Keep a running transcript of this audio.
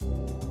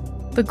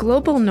The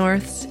global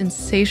north's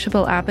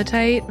insatiable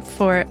appetite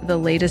for the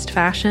latest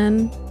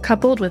fashion,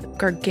 coupled with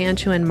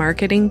gargantuan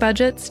marketing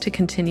budgets to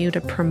continue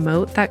to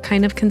promote that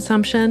kind of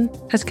consumption,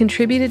 has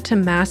contributed to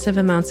massive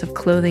amounts of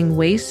clothing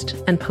waste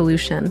and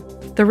pollution.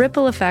 The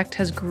ripple effect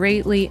has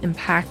greatly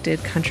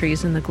impacted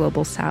countries in the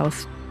global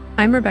south.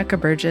 I'm Rebecca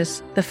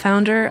Burgess, the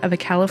founder of a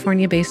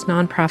California-based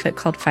nonprofit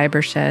called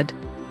Fibershed.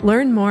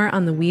 Learn more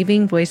on the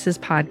Weaving Voices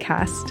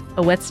podcast,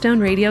 a Whetstone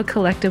Radio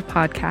Collective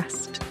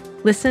podcast.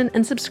 Listen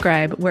and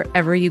subscribe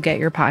wherever you get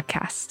your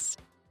podcasts.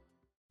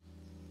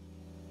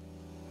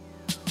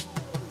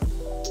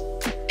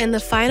 In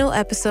the final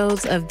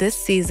episodes of this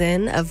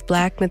season of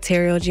Black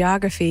Material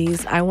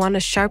Geographies, I want to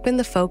sharpen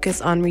the focus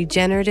on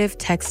regenerative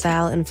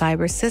textile and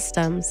fiber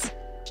systems.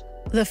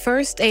 The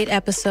first 8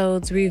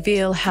 episodes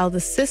reveal how the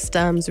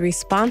systems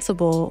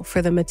responsible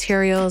for the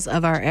materials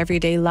of our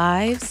everyday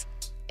lives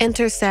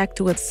intersect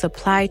with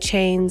supply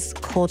chains,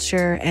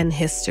 culture, and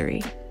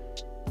history.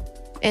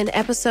 In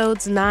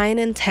episodes 9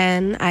 and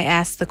 10, I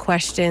asked the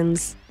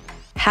questions,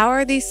 how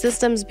are these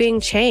systems being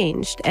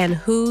changed and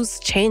who's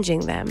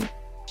changing them?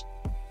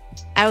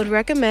 I would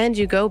recommend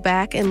you go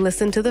back and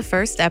listen to the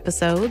first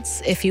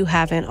episodes if you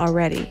haven't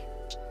already.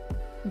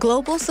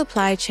 Global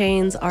supply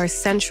chains are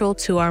central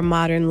to our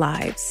modern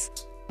lives.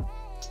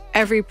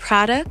 Every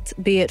product,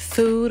 be it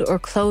food or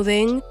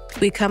clothing,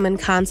 we come in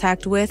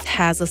contact with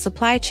has a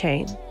supply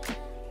chain.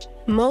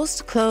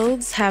 Most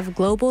clothes have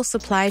global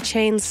supply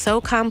chains so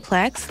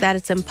complex that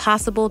it's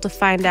impossible to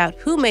find out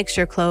who makes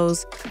your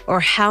clothes or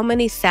how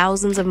many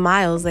thousands of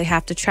miles they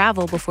have to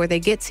travel before they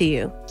get to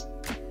you.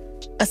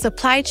 A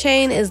supply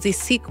chain is the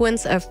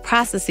sequence of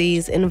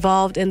processes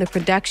involved in the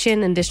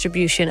production and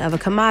distribution of a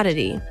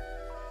commodity.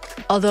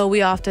 Although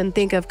we often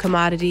think of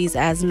commodities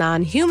as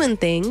non-human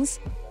things,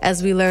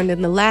 as we learned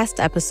in the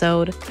last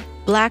episode,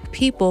 Black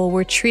people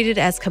were treated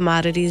as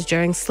commodities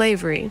during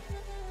slavery.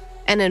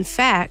 And in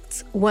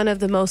fact, one of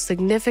the most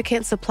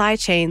significant supply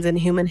chains in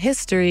human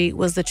history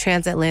was the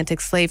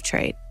transatlantic slave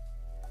trade.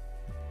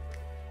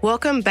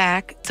 Welcome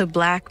back to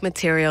Black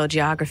Material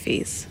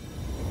Geographies.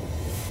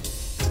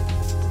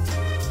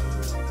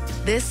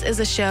 This is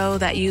a show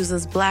that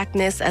uses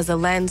Blackness as a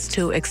lens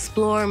to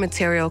explore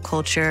material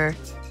culture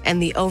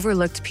and the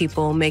overlooked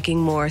people making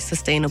more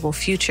sustainable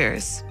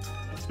futures.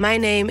 My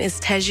name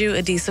is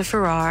Teju Adisa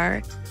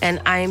Farrar,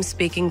 and I am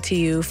speaking to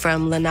you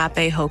from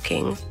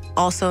Lenape-Hoking,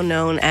 also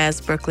known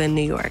as Brooklyn,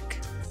 New York.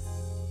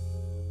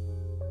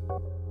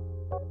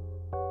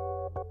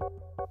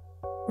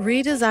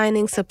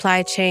 Redesigning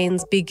supply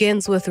chains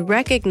begins with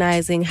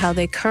recognizing how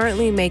they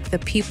currently make the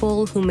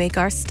people who make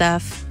our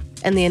stuff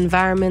and the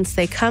environments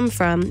they come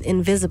from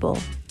invisible.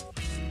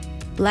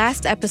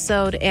 Last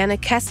episode, Anna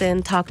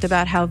Kessin talked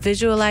about how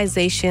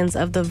visualizations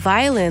of the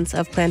violence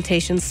of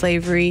plantation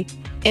slavery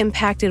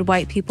impacted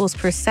white people's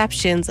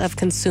perceptions of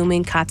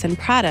consuming cotton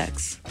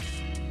products.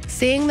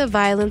 Seeing the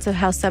violence of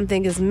how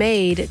something is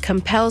made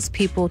compels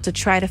people to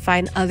try to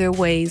find other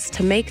ways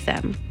to make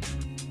them.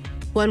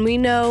 When we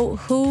know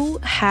who,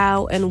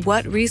 how, and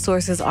what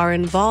resources are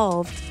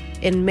involved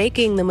in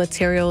making the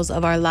materials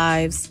of our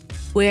lives,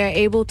 we are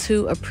able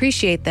to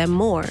appreciate them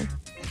more.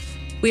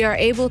 We are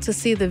able to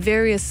see the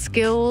various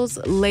skills,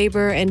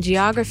 labor, and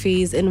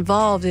geographies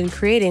involved in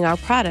creating our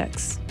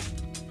products.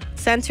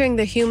 Centering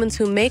the humans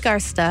who make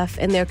our stuff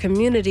and their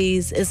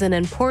communities is an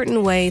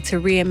important way to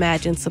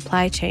reimagine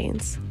supply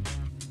chains.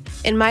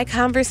 In my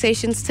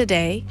conversations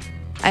today,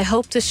 I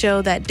hope to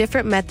show that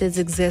different methods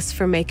exist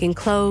for making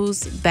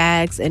clothes,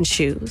 bags, and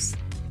shoes.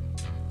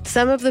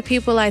 Some of the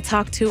people I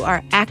talk to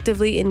are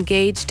actively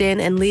engaged in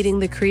and leading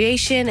the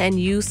creation and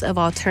use of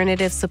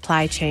alternative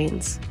supply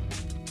chains.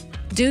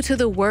 Due to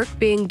the work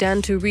being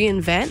done to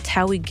reinvent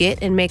how we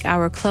get and make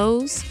our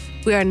clothes,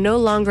 we are no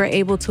longer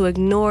able to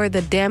ignore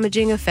the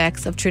damaging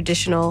effects of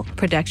traditional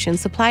production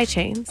supply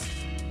chains.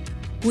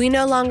 We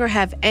no longer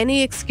have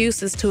any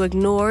excuses to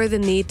ignore the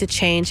need to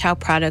change how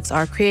products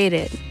are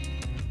created.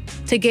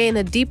 To gain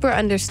a deeper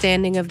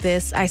understanding of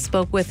this, I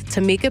spoke with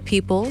Tamika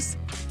Peoples,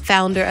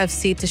 founder of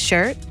Seed to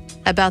Shirt,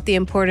 about the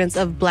importance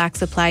of Black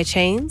supply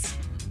chains.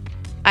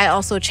 I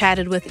also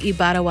chatted with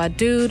Ibada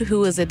Wadood,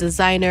 who is a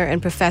designer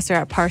and professor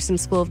at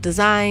Parsons School of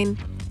Design.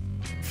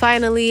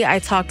 Finally, I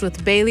talked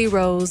with Bailey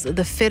Rose,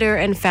 the fitter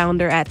and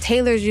founder at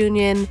Taylor's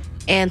Union,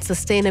 and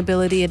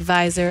sustainability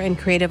advisor and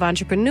creative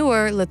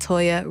entrepreneur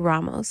Latoya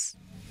Ramos.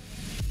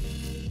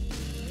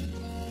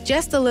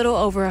 Just a little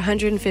over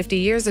 150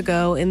 years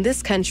ago in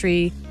this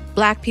country,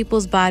 Black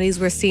people's bodies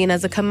were seen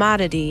as a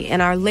commodity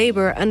and our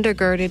labor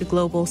undergirded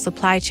global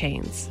supply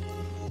chains.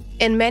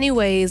 In many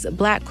ways,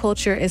 Black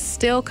culture is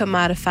still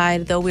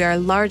commodified, though we are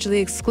largely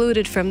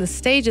excluded from the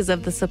stages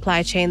of the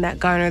supply chain that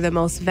garner the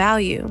most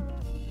value.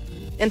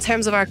 In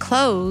terms of our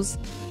clothes,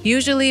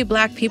 usually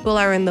Black people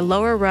are in the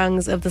lower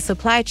rungs of the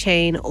supply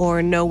chain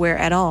or nowhere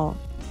at all.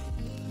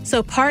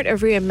 So part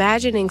of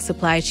reimagining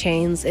supply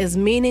chains is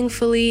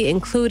meaningfully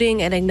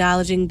including and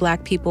acknowledging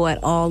Black people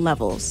at all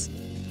levels.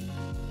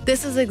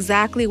 This is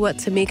exactly what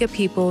Tamika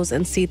Peoples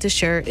and Seed to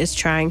Shirt is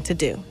trying to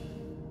do.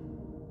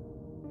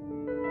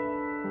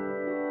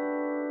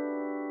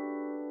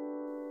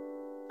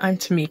 I'm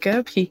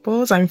Tamika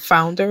Peoples. I'm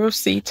founder of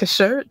Seed to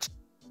Shirt.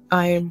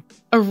 I'm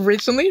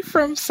originally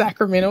from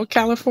Sacramento,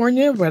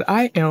 California, but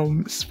I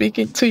am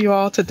speaking to you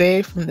all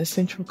today from the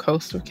Central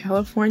Coast of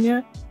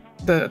California.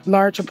 The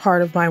larger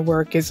part of my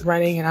work is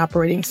running and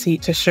operating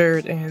Seed to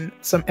Shirt and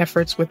some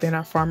efforts within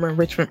our farmer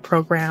enrichment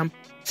program.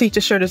 Seed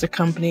to Shirt is a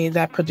company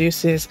that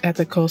produces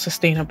ethical,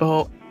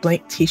 sustainable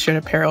blank t-shirt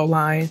apparel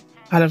line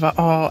out of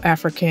an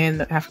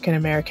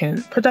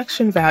African-American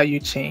production value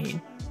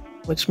chain,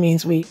 which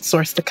means we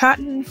source the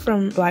cotton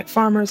from Black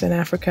farmers in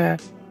Africa.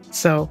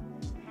 So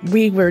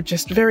we were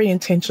just very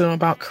intentional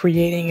about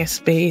creating a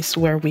space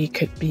where we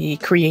could be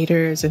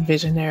creators and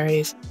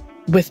visionaries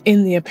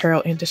within the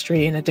apparel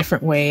industry in a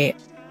different way.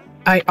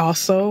 I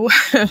also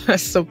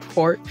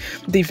support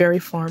the very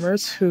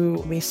farmers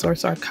who we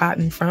source our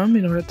cotton from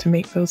in order to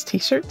make those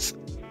t-shirts.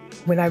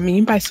 What I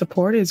mean by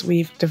support is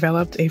we've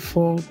developed a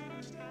full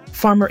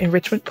farmer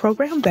enrichment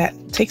program that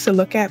takes a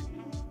look at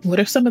what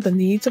are some of the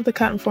needs of the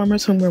cotton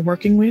farmers whom we're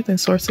working with and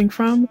sourcing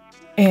from,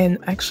 and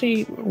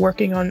actually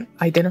working on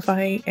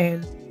identifying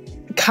and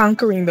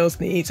conquering those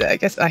needs. I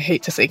guess I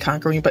hate to say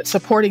conquering, but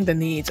supporting the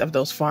needs of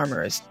those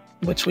farmers,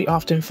 which we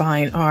often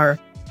find are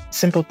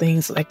simple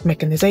things like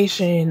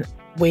mechanization,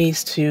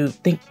 ways to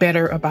think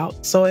better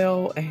about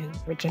soil and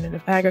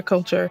regenerative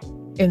agriculture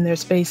in their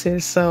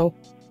spaces. So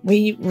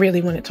we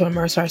really wanted to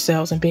immerse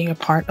ourselves in being a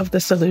part of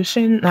the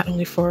solution, not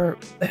only for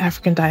the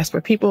African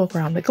diaspora people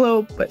around the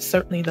globe, but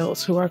certainly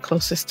those who are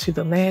closest to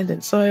the land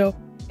and soil.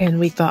 And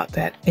we thought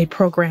that a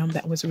program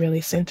that was really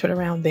centered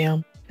around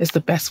them is the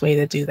best way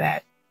to do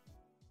that.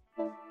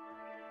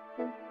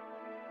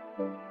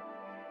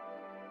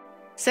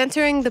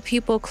 Centering the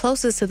people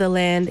closest to the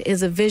land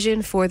is a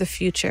vision for the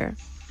future.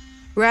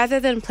 Rather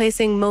than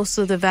placing most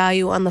of the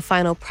value on the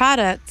final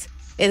product,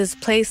 it is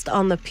placed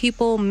on the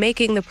people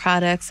making the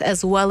products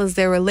as well as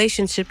their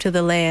relationship to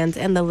the land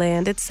and the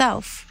land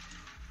itself.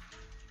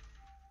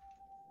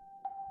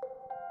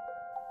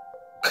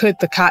 Could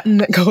the cotton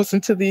that goes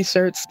into these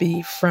shirts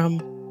be from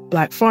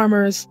Black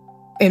farmers?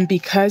 And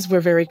because we're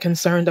very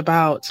concerned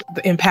about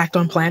the impact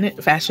on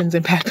planet, fashion's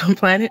impact on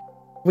planet,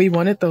 we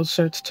wanted those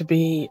shirts to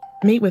be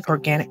made with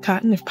organic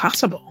cotton if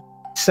possible.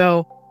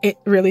 So it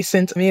really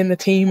sent me and the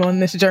team on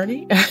this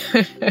journey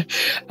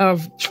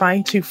of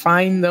trying to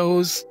find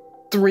those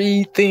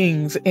three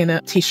things in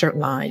a t-shirt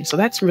line. So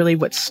that's really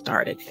what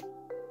started it.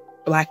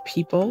 Black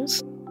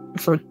peoples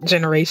for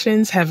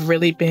generations have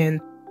really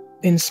been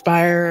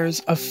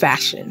inspirers of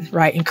fashion,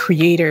 right? And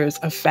creators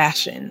of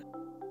fashion.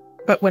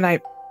 But when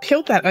I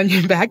peeled that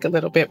onion back a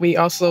little bit, we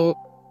also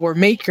were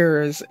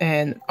makers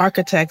and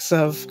architects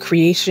of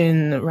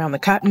creation around the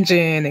cotton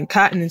gin and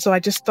cotton. And so I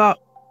just thought,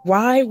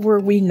 why were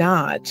we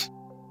not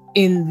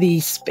in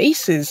these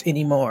spaces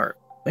anymore?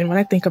 And when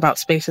I think about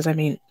spaces, I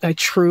mean a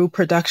true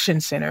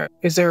production center.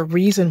 Is there a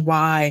reason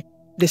why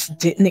this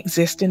didn't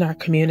exist in our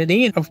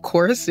community? And of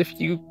course, if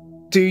you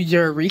do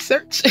your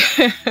research,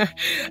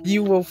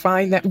 you will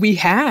find that we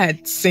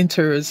had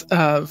centers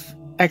of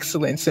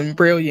excellence and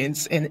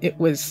brilliance, and it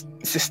was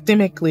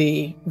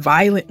systemically,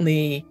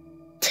 violently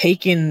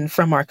taken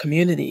from our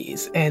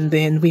communities. And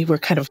then we were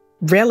kind of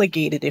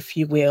relegated, if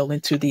you will,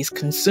 into these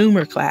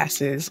consumer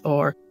classes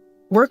or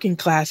working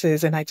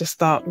classes. And I just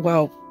thought,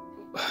 well,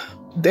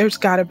 there's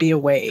got to be a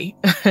way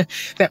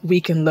that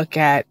we can look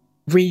at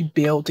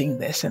rebuilding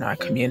this in our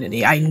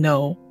community. I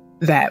know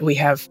that we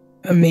have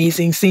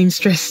amazing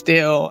seamstress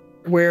still.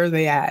 Where are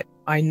they at?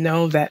 I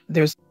know that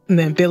there's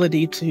the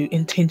ability to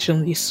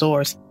intentionally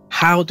source.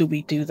 How do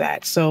we do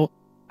that? So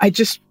I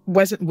just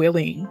wasn't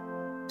willing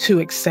to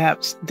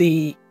accept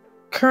the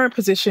current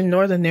position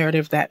nor the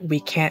narrative that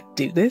we can't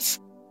do this.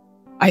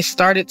 I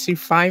started to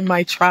find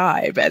my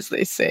tribe, as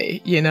they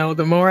say. You know,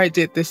 the more I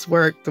did this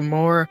work, the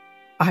more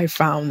I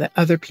found that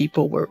other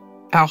people were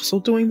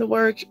also doing the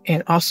work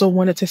and also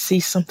wanted to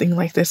see something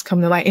like this come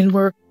to light and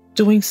were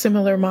doing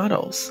similar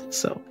models.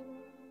 So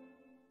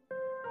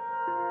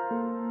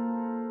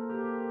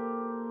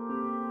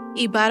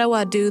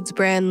Ibarawa Dude's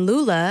brand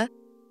Lula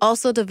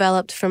also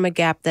developed from a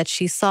gap that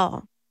she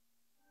saw.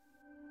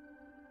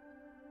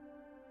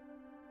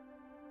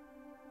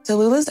 So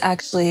Lula's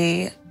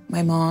actually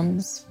my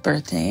mom's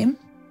birth name.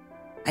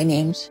 I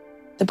named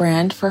the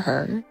brand for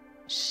her.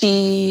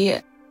 She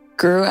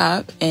grew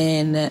up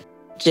in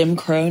Jim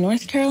Crow,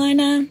 North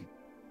Carolina,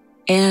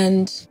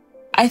 and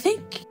I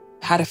think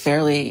had a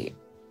fairly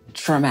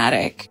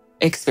traumatic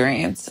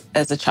experience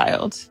as a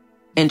child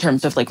in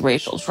terms of like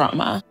racial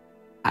trauma.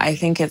 I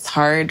think it's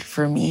hard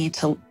for me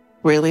to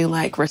really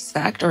like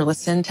respect or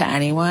listen to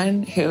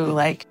anyone who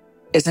like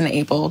isn't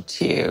able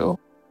to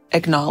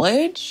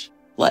acknowledge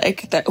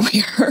like that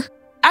we are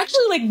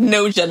actually like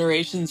no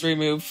generations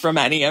removed from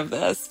any of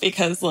this,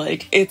 because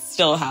like it's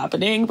still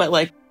happening, but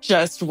like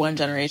just one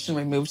generation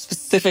removed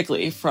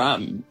specifically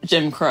from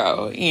Jim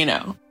Crow, you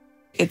know,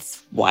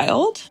 it's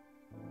wild.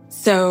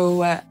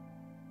 So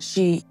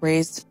she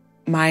raised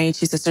my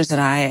two sisters and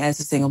I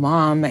as a single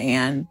mom,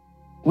 and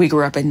we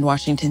grew up in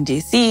Washington,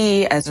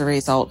 D.C. as a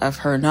result of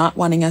her not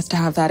wanting us to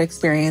have that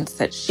experience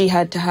that she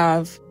had to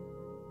have.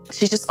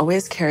 She just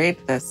always carried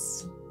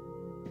this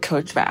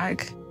Coach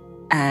bag.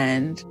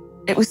 And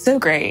it was so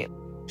great.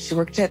 She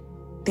worked at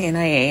the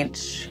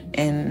NIH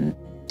in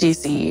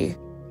DC,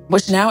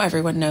 which now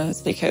everyone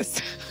knows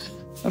because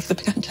of the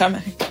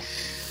pandemic.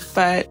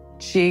 But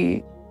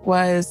she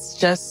was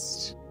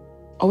just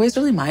always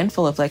really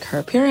mindful of like her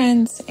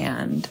appearance.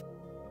 And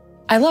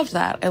I loved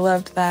that. I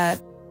loved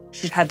that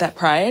she had that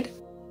pride.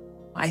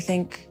 I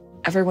think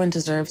everyone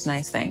deserves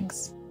nice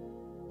things.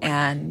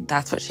 And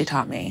that's what she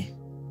taught me.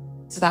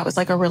 So that was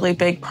like a really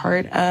big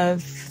part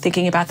of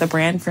thinking about the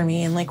brand for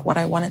me and like what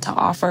I wanted to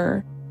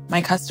offer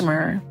my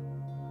customer.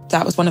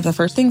 That was one of the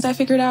first things I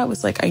figured out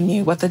was like, I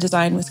knew what the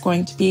design was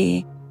going to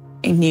be.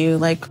 I knew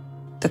like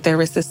that there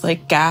was this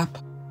like gap,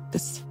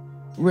 this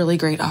really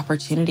great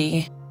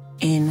opportunity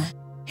in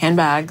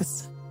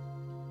handbags.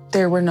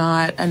 There were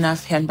not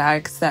enough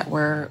handbags that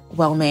were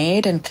well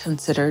made and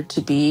considered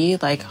to be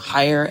like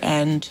higher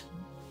end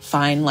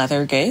fine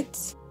leather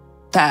goods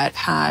that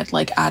had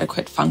like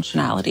adequate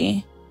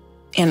functionality.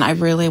 And I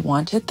really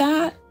wanted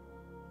that.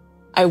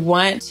 I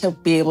want to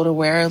be able to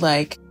wear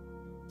like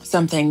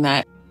something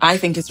that I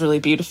think is really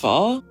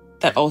beautiful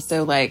that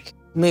also like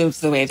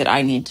moves the way that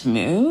I need to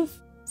move.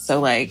 So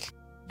like,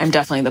 I'm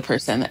definitely the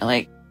person that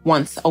like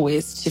wants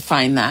always to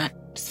find that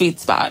sweet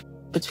spot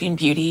between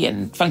beauty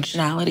and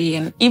functionality.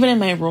 And even in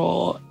my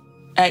role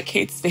at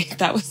Kate Spade,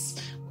 that was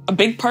a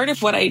big part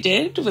of what I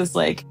did was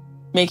like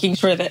making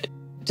sure that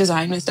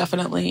design was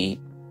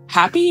definitely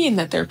happy and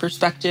that their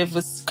perspective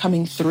was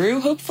coming through,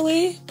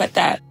 hopefully, but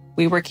that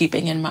we were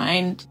keeping in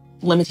mind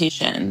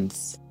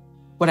limitations,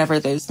 whatever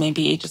those may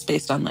be, just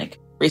based on like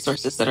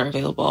resources that are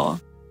available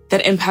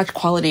that impact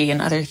quality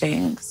and other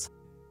things.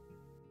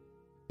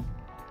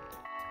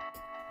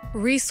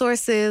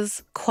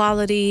 Resources,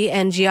 quality,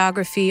 and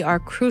geography are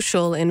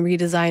crucial in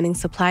redesigning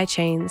supply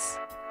chains,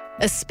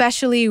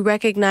 especially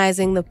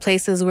recognizing the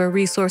places where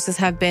resources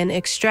have been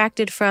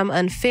extracted from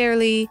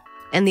unfairly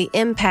and the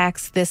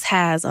impacts this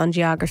has on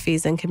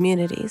geographies and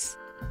communities.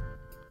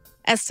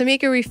 As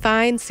Tamika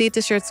refined Seed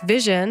to Shirt's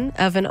vision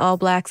of an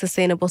all-Black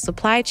sustainable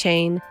supply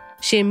chain,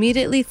 she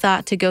immediately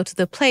thought to go to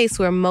the place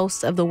where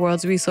most of the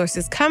world's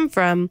resources come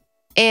from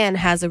and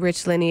has a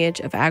rich lineage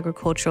of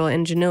agricultural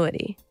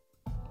ingenuity.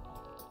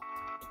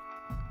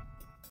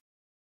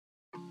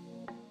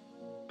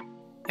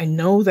 I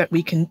know that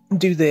we can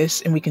do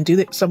this and we can do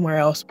it somewhere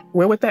else.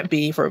 Where would that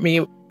be? For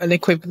me,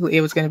 unequivocally,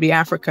 it was going to be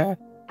Africa.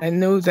 I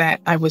know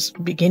that I was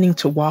beginning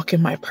to walk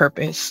in my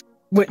purpose.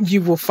 What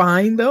you will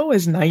find, though,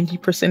 is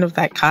 90% of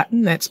that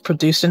cotton that's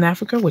produced in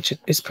Africa, which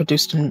is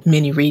produced in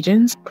many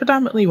regions,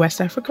 predominantly West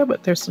Africa,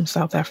 but there's some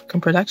South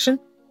African production,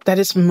 that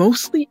is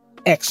mostly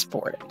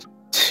exported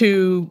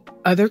to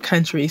other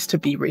countries to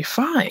be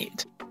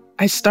refined.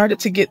 I started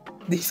to get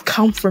these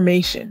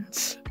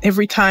confirmations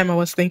every time I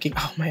was thinking,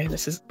 oh man,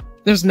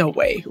 there's no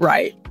way,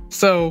 right?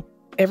 So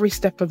every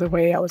step of the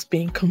way I was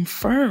being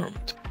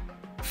confirmed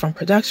from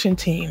production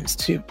teams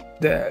to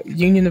the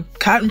Union of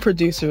Cotton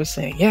Producers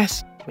saying,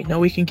 yes, we know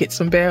we can get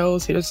some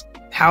bales. Here's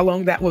how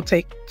long that will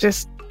take.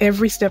 Just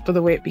every step of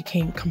the way it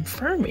became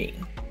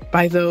confirming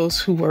by those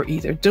who were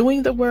either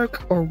doing the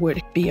work or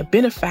would be a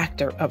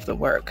benefactor of the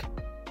work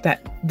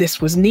that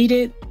this was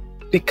needed,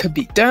 it could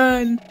be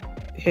done,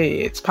 hey,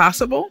 it's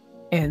possible,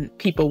 and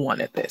people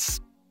wanted this.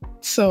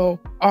 So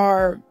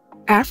our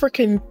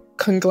African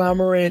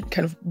conglomerate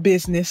kind of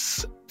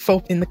business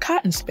folk in the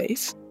cotton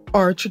space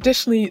are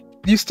traditionally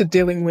used to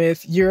dealing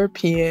with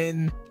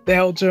European,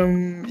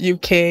 Belgium,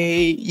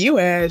 UK,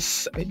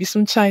 US, maybe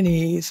some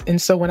Chinese.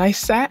 And so when I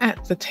sat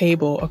at the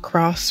table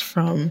across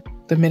from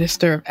the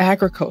Minister of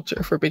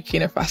Agriculture for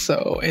Burkina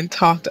Faso and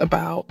talked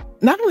about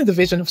not only the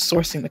vision of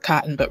sourcing the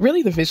cotton, but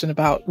really the vision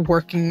about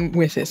working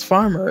with his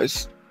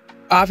farmers,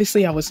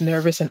 obviously I was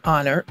nervous and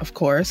honored, of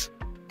course.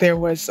 There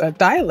was a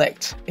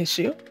dialect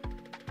issue.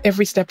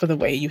 Every step of the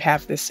way, you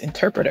have this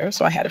interpreter.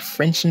 So I had a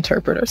French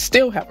interpreter,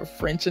 still have a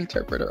French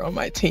interpreter on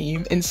my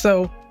team. And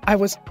so I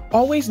was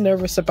always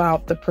nervous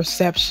about the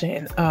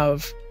perception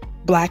of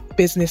Black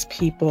business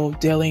people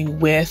dealing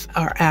with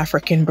our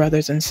African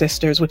brothers and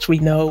sisters, which we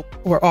know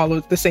we're all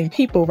of the same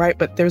people, right?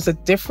 But there's a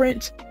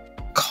different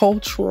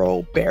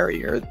cultural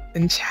barrier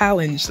and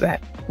challenge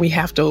that we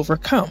have to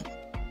overcome.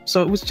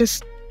 So it was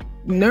just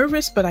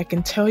nervous, but I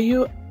can tell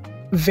you,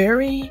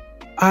 very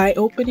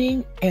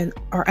eye-opening, and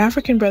our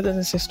African brothers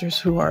and sisters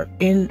who are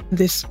in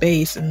this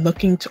space and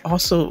looking to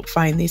also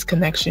find these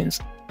connections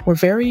were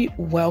very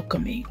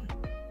welcoming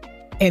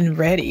and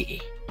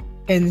ready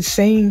and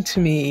saying to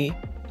me,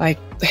 like,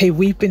 hey,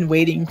 we've been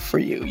waiting for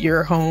you.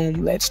 You're home.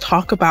 Let's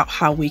talk about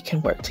how we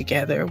can work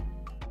together.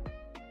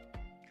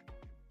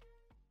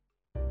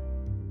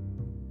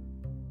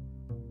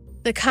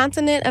 The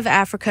continent of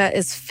Africa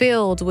is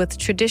filled with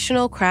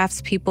traditional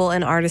craftspeople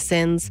and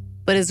artisans,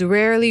 but is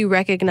rarely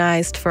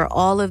recognized for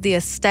all of the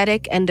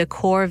aesthetic and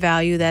decor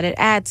value that it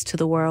adds to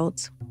the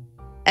world.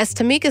 As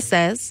Tamika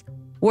says,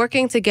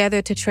 working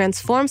together to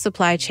transform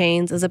supply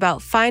chains is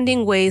about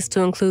finding ways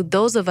to include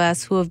those of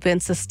us who have been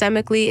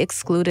systemically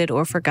excluded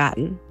or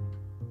forgotten.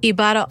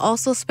 Ibada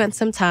also spent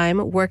some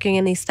time working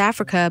in East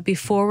Africa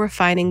before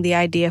refining the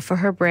idea for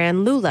her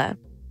brand Lula.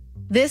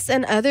 This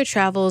and other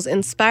travels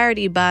inspired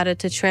Ibarra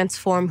to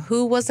transform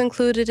who was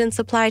included in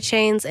supply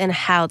chains and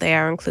how they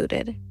are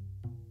included.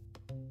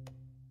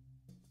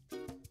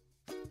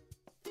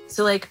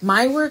 So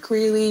my work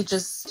really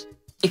just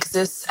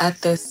exists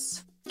at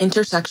this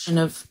intersection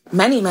of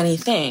many, many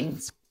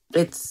things.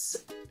 It's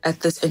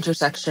at this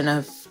intersection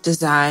of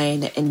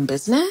design and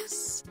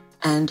business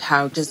and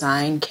how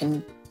design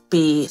can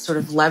be sort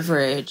of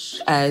leveraged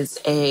as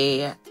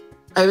I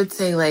would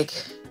say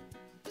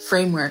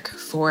framework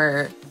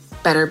for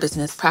better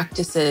business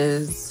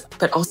practices,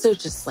 but also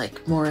just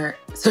more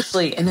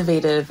socially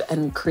innovative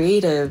and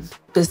creative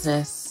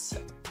business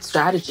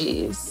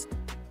strategies.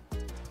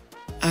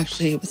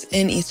 Actually, it was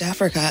in East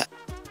Africa.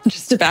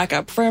 Just to back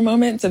up for a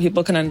moment so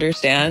people can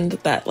understand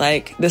that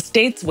this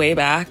dates way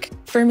back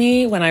for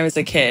me when I was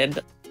a kid,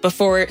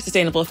 before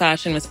sustainable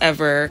fashion was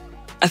ever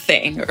a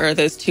thing or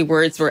those two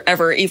words were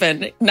ever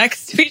even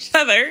next to each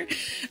other.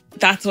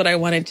 That's what I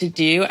wanted to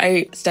do.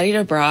 I studied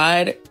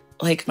abroad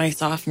my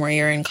sophomore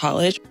year in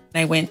college.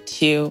 I went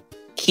to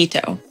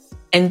Quito.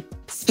 And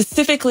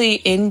specifically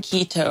in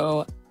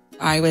Quito,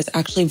 I was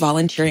actually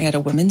volunteering at a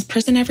women's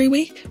prison every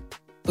week,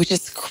 which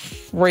is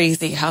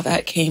crazy how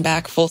that came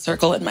back full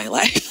circle in my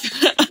life.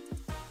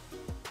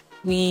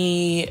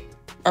 We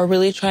are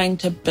really trying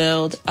to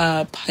build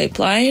a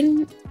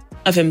pipeline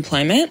of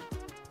employment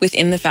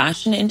within the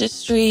fashion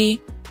industry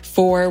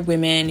for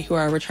women who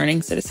are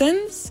returning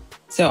citizens.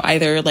 So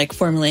either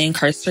formerly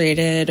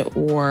incarcerated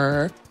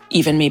or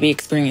even maybe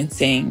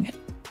experiencing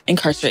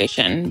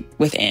incarceration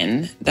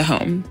within the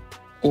home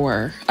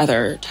or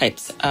other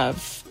types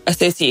of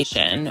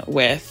association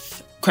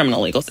with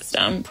criminal legal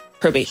system,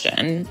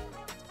 probation.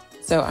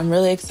 So I'm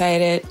really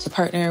excited to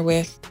partner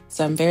with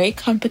some very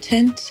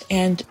competent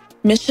and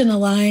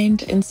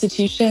mission-aligned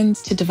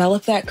institutions to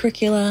develop that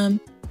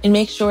curriculum and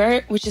make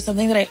sure, which is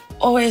something that I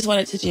always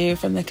wanted to do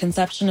from the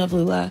conception of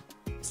Lula,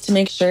 is to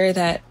make sure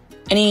that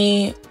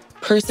any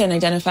person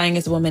identifying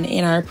as a woman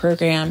in our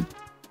program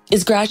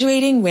is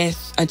graduating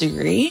with a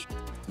degree,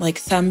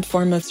 some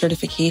form of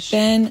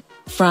certification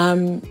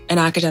from an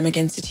academic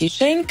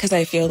institution. Because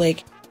I feel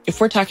if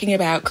we're talking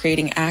about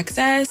creating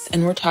access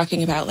and we're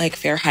talking about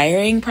fair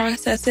hiring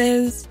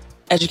processes,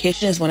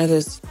 education is one of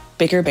those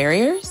bigger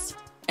barriers.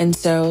 And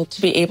so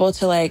to be able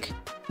to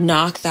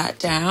knock that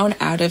down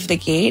out of the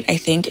gate, I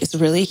think is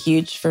really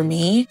huge for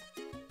me.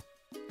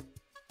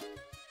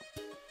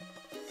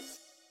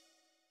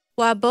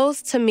 While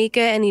both Tamika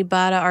and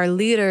Ibarra are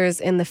leaders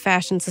in the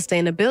fashion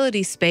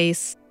sustainability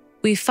space,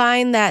 we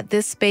find that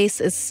this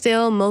space is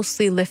still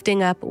mostly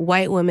lifting up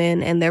white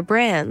women and their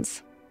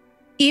brands.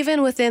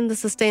 Even within the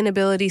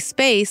sustainability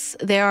space,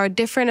 there are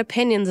different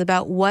opinions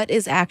about what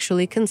is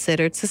actually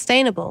considered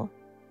sustainable.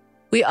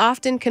 We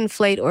often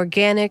conflate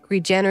organic,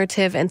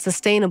 regenerative, and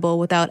sustainable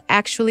without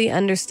actually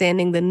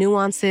understanding the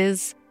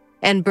nuances,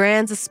 and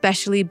brands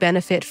especially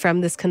benefit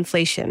from this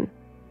conflation.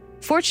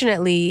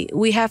 Fortunately,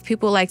 we have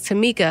people like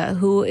Tamika,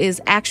 who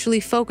is actually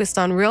focused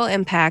on real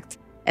impact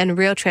and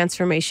real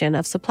transformation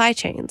of supply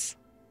chains.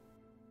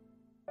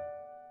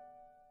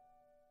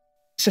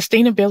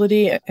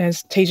 Sustainability,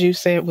 as Teju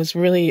said, was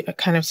really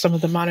kind of some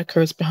of the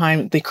monikers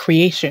behind the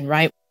creation,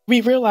 right? We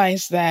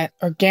realized that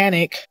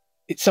organic,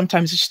 it's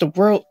sometimes just a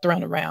word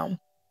thrown around,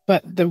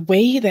 but the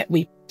way that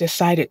we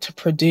decided to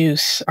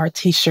produce our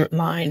t-shirt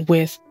line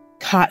with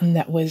cotton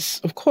that was,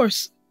 of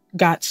course,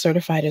 got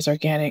certified as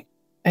organic,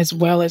 as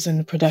well as in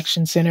the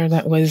production center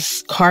that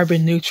was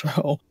carbon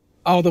neutral,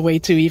 all the way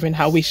to even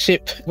how we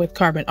ship with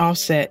carbon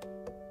offset.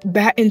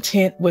 That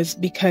intent was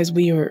because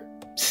we were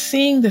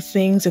seeing the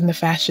things in the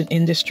fashion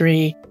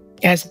industry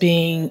as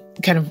being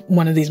kind of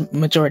one of these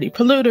majority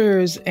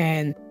polluters.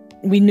 And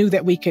we knew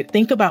that we could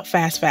think about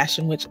fast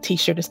fashion, which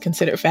t-shirt is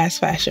considered fast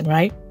fashion,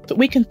 right? But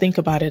we can think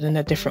about it in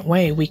a different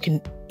way. We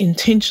can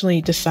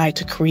intentionally decide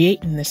to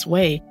create in this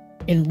way.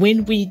 And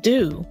when we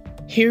do,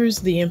 here's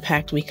the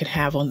impact we could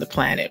have on the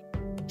planet.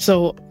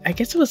 So I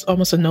guess it was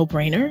almost a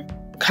no-brainer.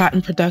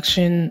 Cotton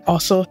production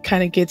also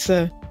kind of gets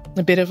a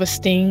bit of a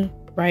sting,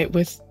 right?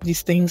 With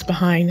these things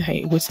behind,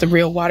 hey, what's the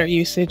real water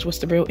usage? What's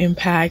the real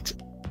impact?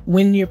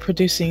 When you're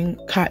producing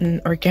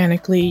cotton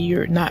organically,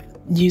 you're not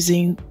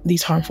using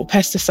these harmful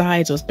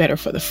pesticides. It was better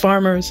for the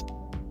farmers.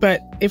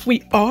 But if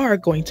we are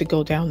going to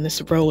go down this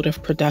road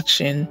of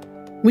production,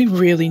 we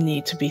really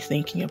need to be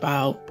thinking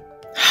about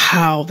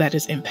how that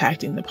is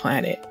impacting the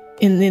planet.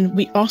 And then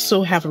we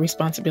also have a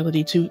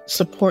responsibility to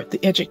support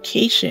the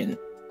education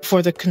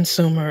for the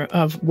consumer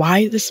of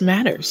why this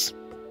matters.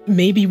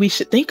 Maybe we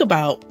should think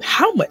about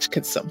how much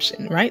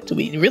consumption, right? Do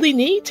we really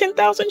need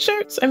 10,000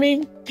 shirts? I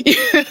mean,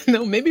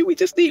 no, maybe we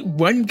just need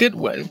one good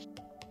one.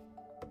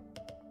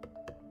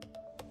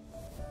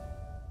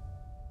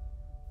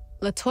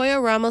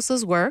 LaToya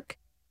Ramos's work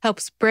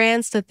helps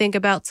brands to think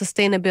about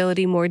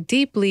sustainability more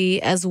deeply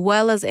as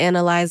well as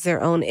analyze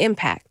their own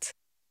impact.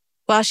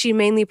 While she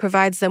mainly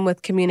provides them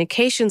with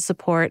communication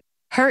support,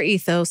 her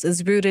ethos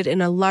is rooted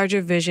in a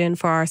larger vision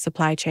for our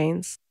supply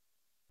chains.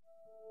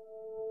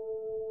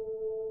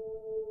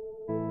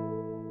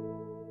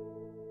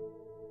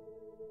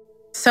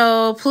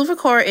 So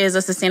Pluvicore is a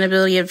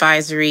sustainability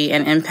advisory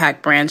and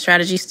impact brand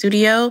strategy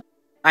studio.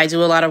 I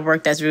do a lot of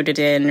work that's rooted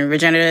in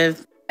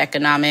regenerative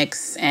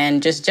economics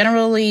and just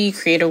generally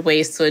creative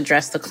ways to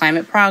address the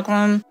climate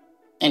problem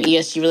and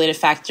ESG-related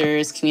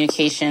factors,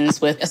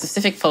 communications with a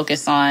specific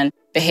focus on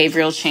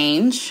behavioral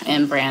change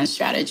and brand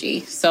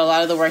strategy. So a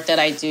lot of the work that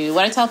I do,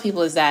 what I tell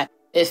people is that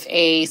if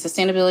a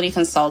sustainability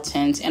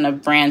consultant and a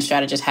brand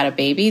strategist had a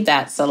baby,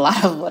 that's a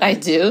lot of what I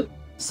do.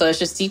 So it's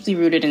just deeply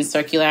rooted in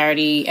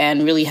circularity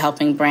and really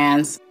helping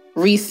brands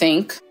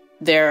rethink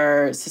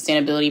their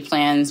sustainability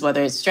plans,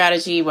 whether it's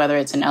strategy, whether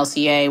it's an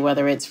LCA,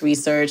 whether it's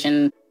research,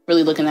 and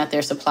really looking at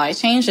their supply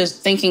chain,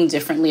 just thinking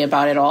differently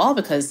about it all,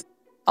 because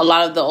a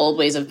lot of the old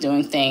ways of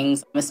doing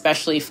things,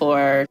 especially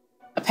for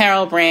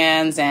apparel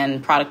brands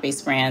and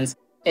product-based brands,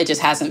 it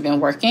just hasn't been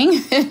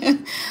working.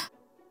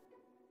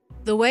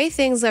 The way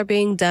things are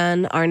being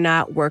done are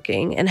not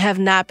working and have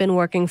not been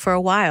working for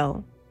a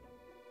while.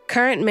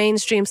 Current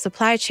mainstream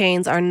supply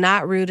chains are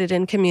not rooted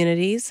in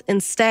communities.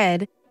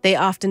 Instead, they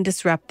often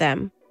disrupt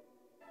them.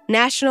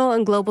 National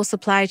and global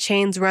supply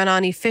chains run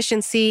on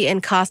efficiency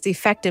and cost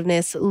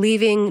effectiveness,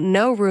 leaving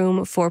no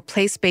room for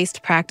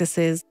place-based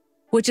practices,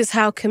 which is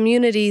how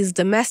communities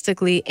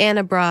domestically and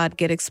abroad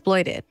get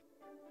exploited.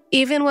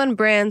 Even when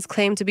brands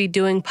claim to be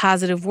doing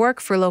positive work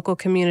for local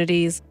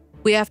communities,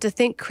 we have to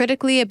think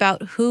critically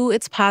about who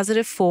it's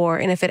positive for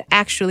and if it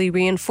actually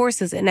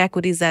reinforces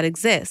inequities that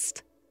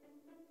exist.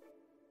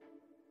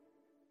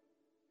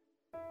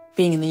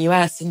 Being in the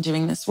US and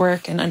doing this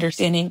work and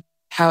understanding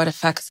how it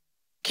affects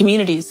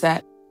communities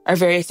that are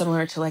very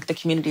similar to like the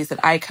communities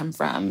that I come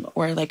from,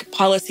 or like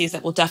policies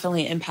that will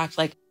definitely impact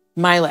like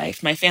my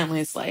life, my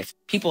family's life,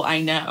 people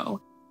I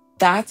know.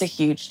 That's a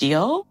huge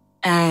deal.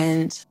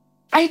 And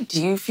I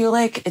do feel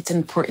like it's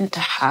important to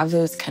have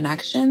those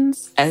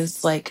connections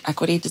as like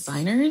equity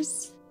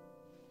designers.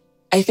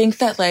 I think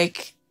that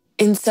like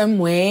in some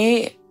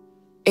way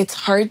it's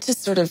hard to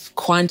sort of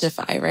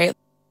quantify, right?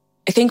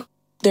 I think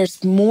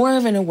there's more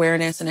of an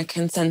awareness and a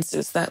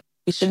consensus that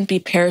we shouldn't be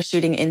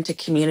parachuting into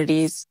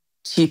communities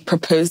to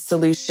propose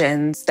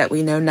solutions that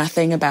we know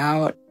nothing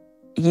about,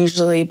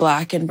 usually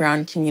Black and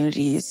Brown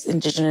communities,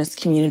 Indigenous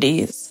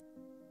communities.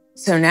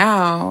 So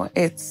now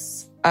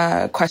it's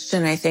a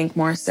question, I think,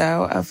 more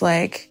so of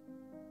like,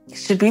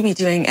 should we be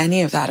doing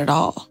any of that at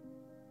all?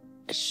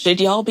 Should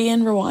y'all be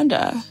in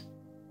Rwanda?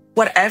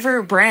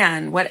 Whatever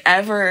brand,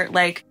 whatever,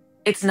 like,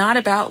 it's not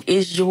about,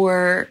 is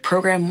your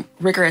program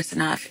rigorous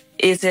enough?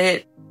 Is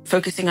it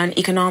focusing on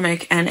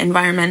economic and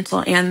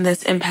environmental and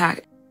this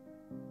impact?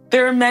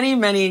 There are many,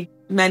 many,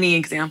 many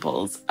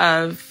examples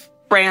of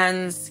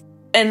brands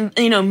and,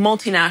 you know,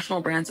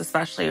 multinational brands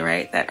especially,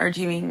 right, that are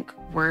doing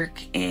work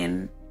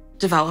in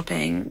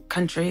developing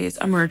countries,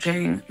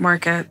 emerging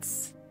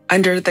markets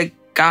under the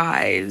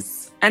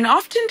guise, and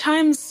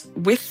oftentimes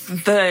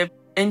with the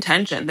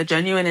intention, the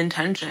genuine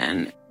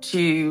intention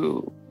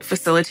to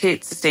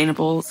facilitate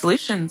sustainable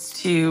solutions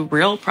to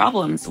real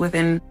problems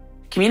within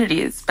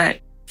communities. But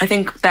I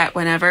think that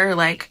whenever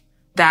like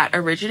that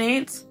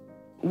originates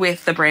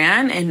with the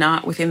brand and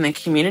not within the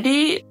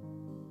community,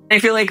 I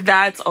feel like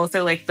that's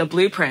also like the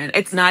blueprint.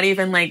 It's not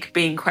even like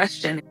being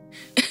questioned.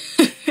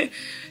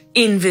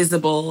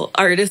 Invisible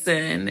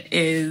artisan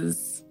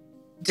is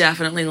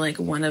definitely like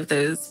one of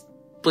those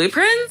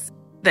blueprints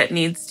that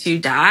needs to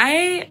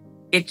die.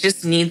 It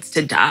just needs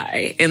to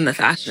die in the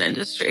fashion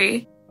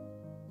industry.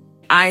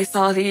 I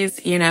saw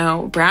these, you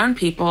know, brown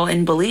people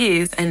in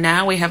Belize, and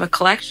now we have a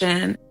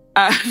collection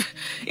of,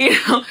 you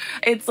know,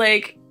 it's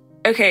like,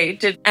 okay,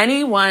 did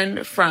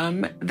anyone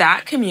from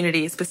that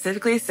community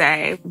specifically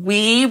say,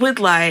 we would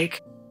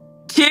like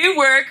to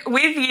work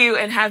with you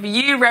and have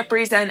you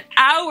represent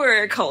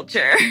our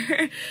culture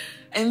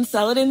and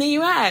sell it in the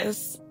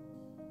US?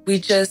 We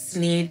just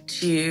need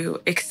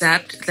to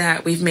accept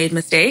that we've made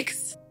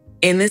mistakes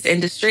in this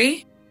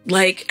industry,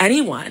 like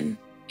anyone.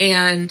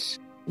 And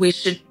we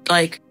should,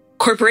 like,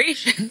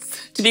 corporations,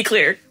 to be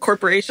clear,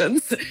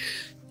 corporations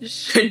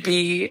should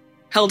be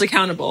held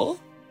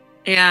accountable.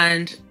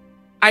 And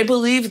I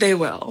believe they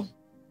will.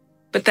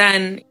 But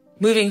then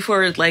moving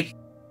forward, like,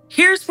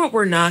 here's what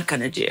we're not going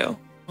to do.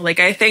 Like,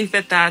 I think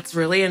that that's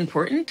really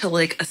important to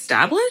like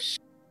establish.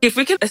 If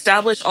we can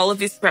establish all of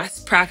these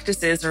best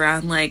practices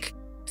around like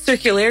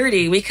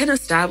circularity, we can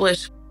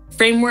establish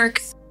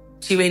frameworks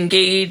to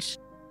engage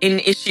in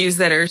issues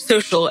that are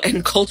social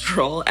and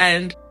cultural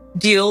and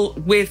deal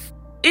with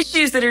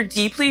issues that are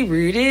deeply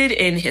rooted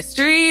in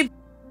history.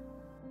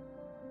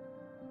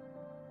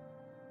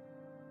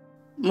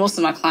 Most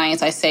of my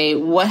clients, I say,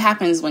 what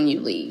happens when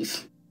you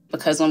leave?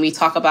 Because when we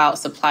talk about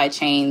supply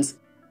chains,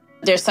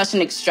 there's such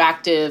an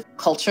extractive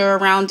culture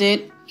around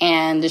it.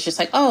 And it's just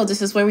like, oh,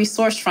 this is where we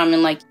source from.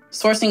 And like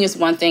sourcing is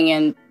one thing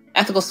and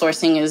ethical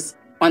sourcing is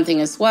one thing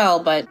as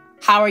well. But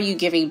how are you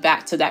giving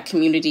back to that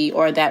community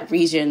or that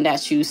region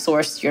that you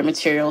sourced your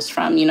materials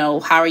from? You know,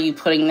 how are you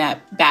putting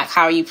that back?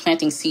 How are you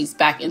planting seeds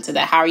back into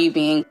that? How are you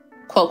being,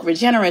 quote,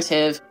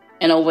 regenerative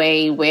in a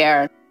way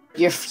where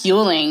you're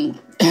fueling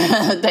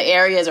the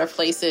areas or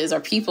places or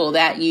people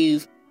that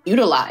you've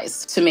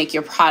utilized to make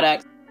your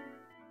product?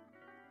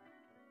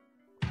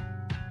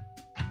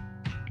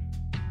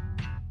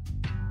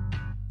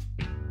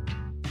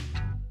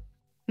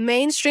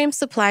 Mainstream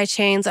supply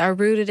chains are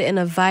rooted in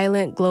a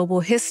violent global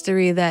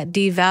history that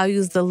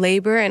devalues the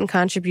labor and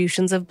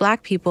contributions of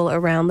Black people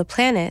around the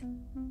planet,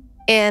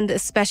 and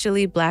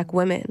especially Black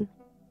women.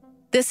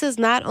 This has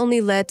not only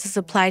led to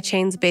supply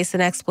chains based on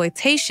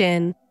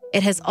exploitation,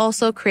 it has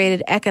also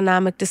created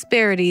economic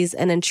disparities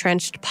and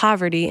entrenched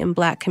poverty in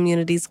Black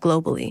communities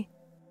globally.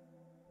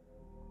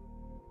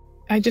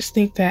 I just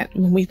think that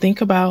when we think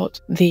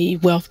about the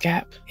wealth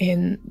gap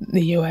in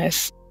the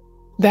U.S.,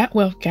 that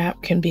wealth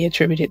gap can be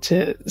attributed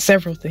to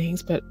several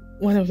things, but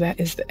one of that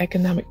is the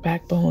economic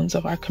backbones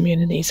of our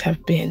communities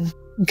have been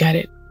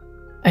gutted.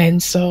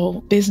 And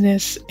so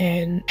business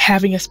and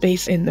having a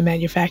space in the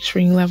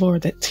manufacturing level or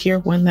the tier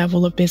 1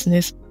 level of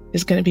business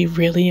is going to be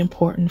really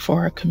important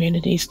for our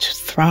communities to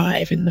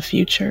thrive in the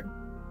future.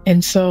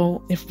 And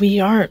so if we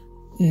aren't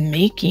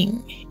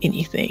making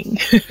anything,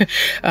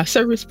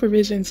 service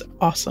provision's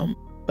awesome.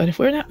 But if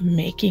we're not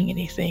making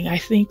anything, I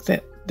think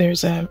that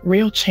there's a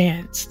real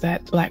chance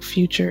that Black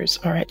futures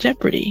are at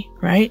jeopardy,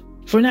 right?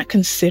 If we're not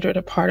considered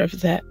a part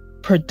of that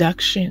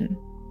production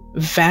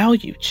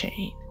value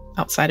chain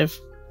outside of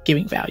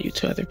giving value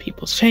to other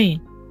people's chain,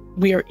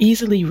 we are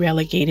easily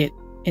relegated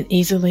and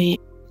easily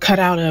cut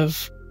out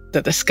of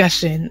the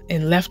discussion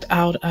and left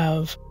out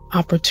of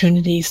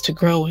opportunities to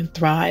grow and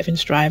thrive and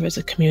strive as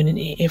a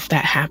community if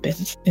that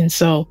happens. And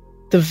so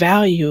the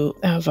value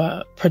of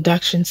a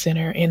production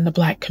center in the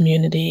Black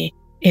community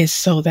is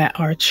so that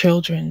our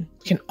children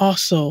can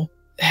also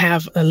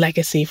have a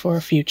legacy for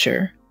a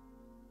future.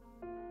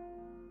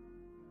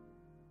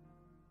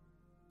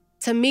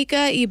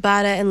 Tamika,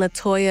 Ibada, and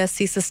Latoya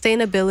see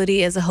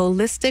sustainability as a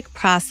holistic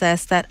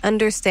process that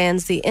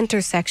understands the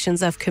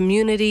intersections of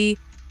community,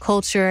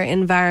 culture,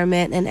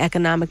 environment, and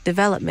economic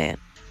development.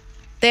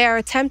 They are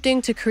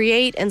attempting to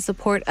create and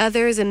support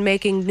others in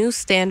making new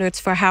standards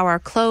for how our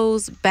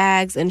clothes,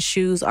 bags, and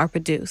shoes are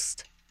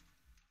produced.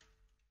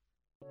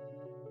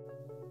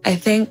 I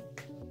think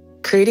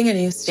creating a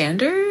new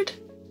standard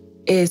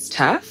is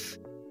tough.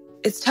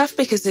 It's tough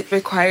because it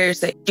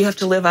requires that you have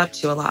to live up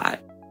to a lot.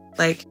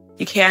 Like,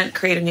 you can't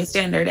create a new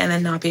standard and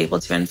then not be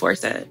able to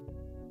enforce it.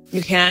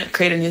 You can't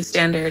create a new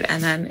standard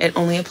and then it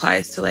only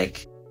applies to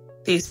like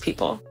these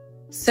people.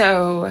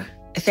 So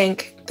I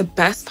think the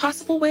best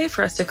possible way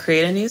for us to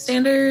create a new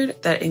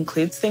standard that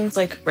includes things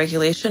like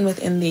regulation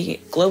within the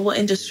global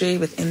industry,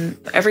 within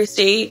every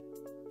state,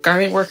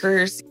 garment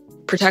workers,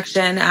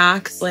 protection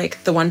acts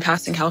like the one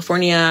passed in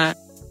California,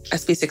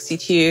 SB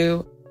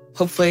 62,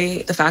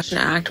 hopefully the Fashion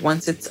Act,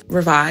 once it's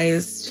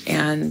revised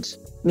and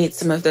meets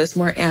some of those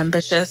more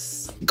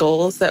ambitious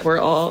goals that we're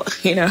all,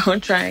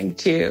 trying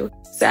to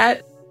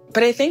set.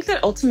 But I think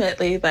that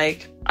ultimately,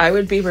 I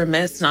would be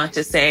remiss not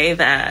to say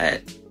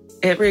that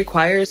it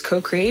requires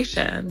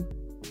co-creation.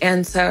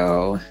 And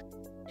so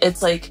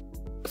it's like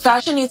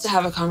fashion needs to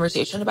have a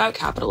conversation about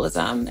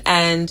capitalism,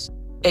 and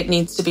it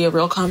needs to be a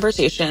real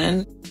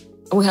conversation.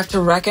 We have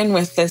to reckon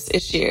with this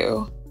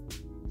issue.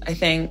 I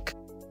think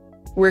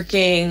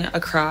working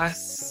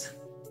across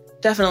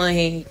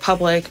definitely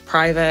public,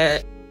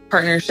 private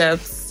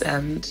partnerships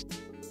and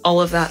all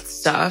of that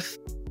stuff.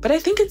 But I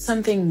think it's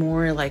something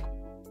more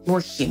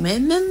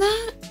human than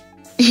that.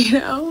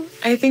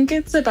 I think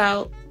it's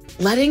about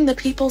letting the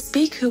people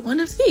speak who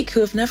want to speak, who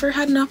have never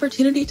had an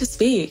opportunity to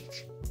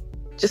speak.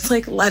 Just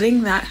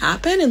letting that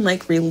happen and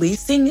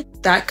releasing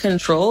that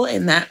control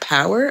and that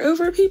power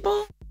over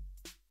people.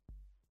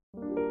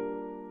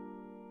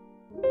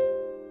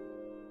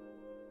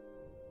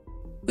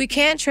 We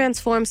can't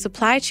transform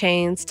supply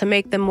chains to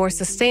make them more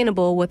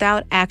sustainable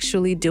without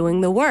actually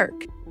doing the work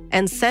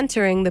and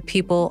centering the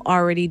people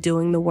already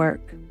doing the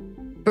work.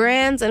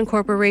 Brands and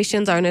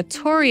corporations are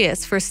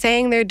notorious for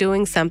saying they're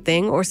doing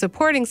something or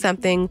supporting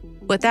something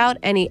without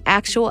any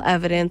actual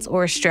evidence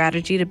or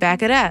strategy to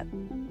back it up.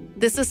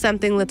 This is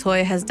something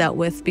Latoya has dealt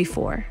with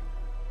before.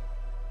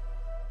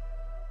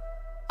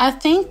 I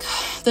think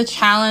the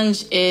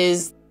challenge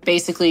is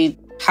basically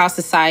how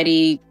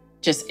society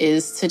just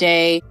is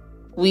today.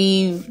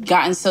 We've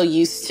gotten so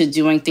used to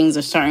doing things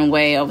a certain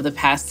way over the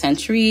past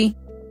century,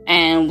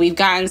 and we've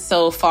gotten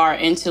so far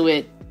into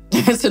it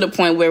to the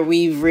point where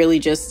we've really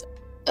just,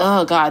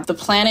 the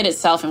planet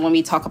itself, and when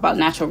we talk about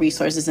natural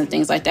resources and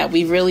things like that,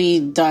 we've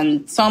really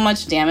done so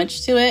much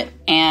damage to it.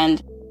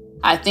 And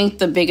I think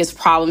the biggest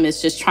problem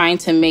is just trying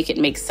to make it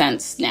make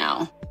sense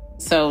now.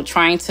 So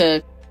trying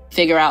to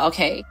figure out,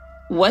 okay,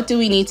 what do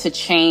we need to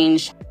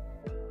change?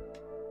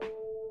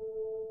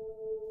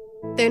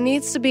 There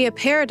needs to be a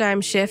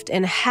paradigm shift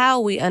in how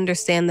we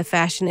understand the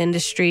fashion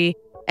industry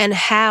and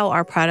how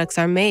our products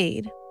are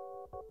made.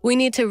 We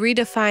need to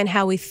redefine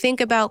how we think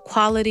about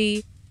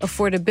quality,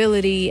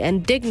 affordability,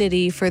 and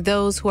dignity for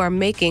those who are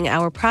making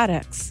our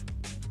products.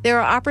 There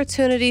are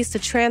opportunities to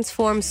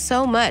transform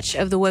so much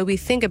of the way we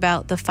think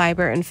about the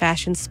fiber and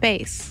fashion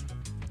space.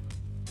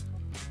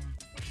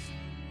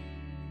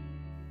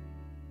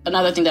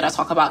 Another thing that I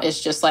talk about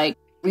is just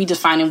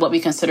redefining what we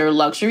consider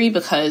luxury,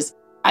 because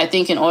I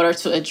think in order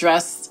to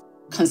address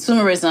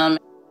consumerism,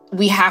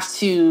 we have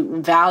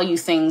to value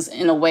things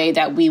in a way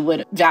that we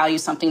would value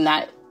something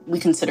that we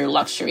consider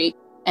luxury.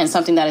 and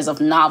something that is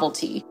of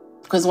novelty.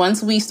 Because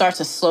once we start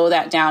to slow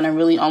that down and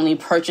really only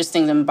purchase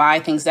things and buy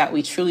things that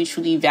we truly,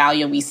 truly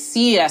value, and we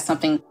see it as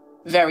something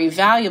very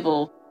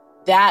valuable,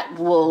 that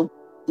will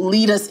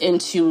lead us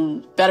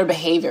into better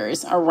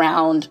behaviors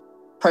around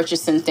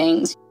purchasing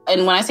things.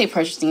 And when I say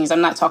purchasing things,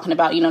 I'm not talking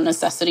about,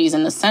 necessities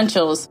and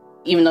essentials,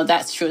 even though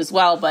that's true as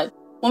well. But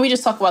when we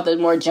just talk about the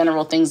more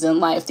general things in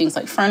life, things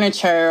like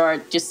furniture or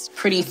just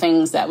pretty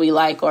things that we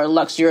like or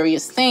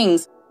luxurious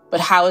things,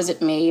 but how is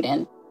it made?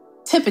 And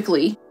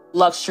typically,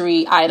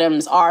 luxury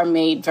items are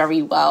made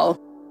very well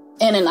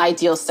in an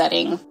ideal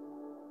setting.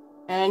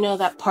 And I know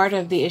that part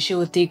of the issue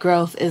with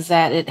degrowth is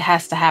that it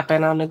has to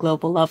happen on a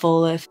global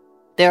level. If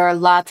there are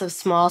lots of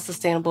small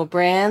sustainable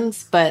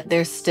brands, but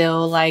there's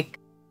still like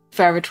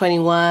Forever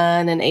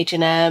 21 and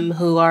H&M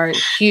who are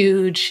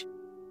huge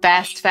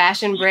fast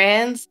fashion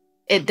brands,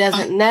 it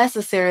doesn't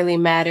necessarily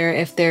matter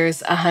if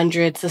there's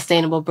 100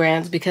 sustainable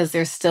brands because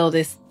there's still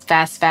this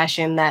fast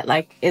fashion that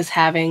like is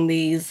having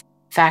these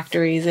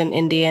factories in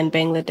India and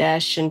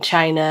Bangladesh and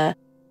China.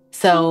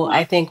 So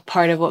I think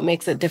part of what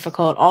makes it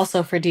difficult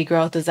also for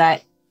degrowth is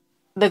that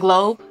the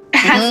globe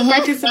has to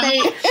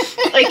participate.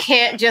 It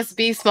can't just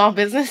be small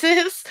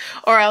businesses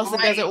or else it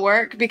doesn't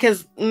work,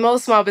 because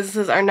most small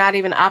businesses are not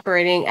even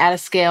operating at a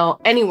scale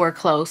anywhere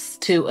close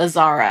to a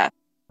Zara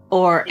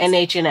or an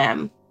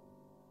H&M.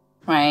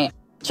 Right.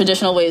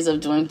 Traditional ways of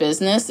doing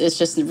business is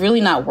just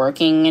really not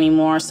working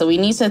anymore. So we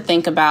need to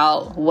think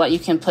about what you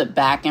can put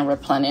back and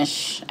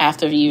replenish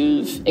after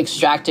you've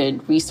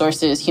extracted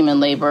resources, human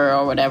labor,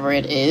 or whatever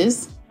it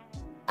is.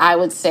 I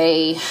would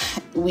say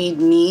we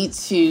need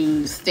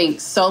to think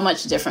so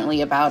much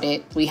differently about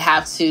it. We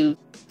have to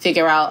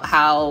figure out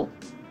how,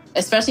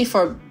 especially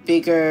for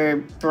bigger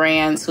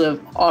brands who have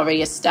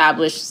already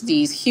established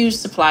these huge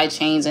supply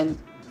chains and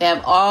they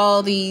have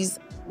all these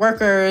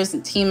workers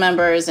and team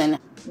members, and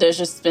there's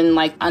just been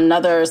like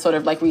another sort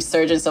of like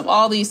resurgence of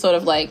all these sort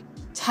of like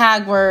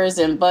tag words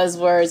and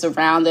buzzwords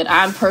around it.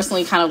 I'm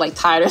personally kind of like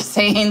tired of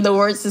saying the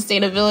word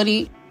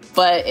sustainability,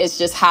 but it's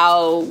just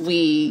how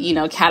we,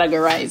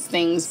 categorize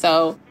things.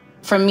 So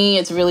for me,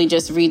 it's really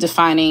just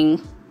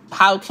redefining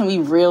how can we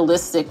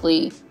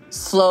realistically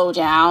slow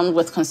down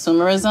with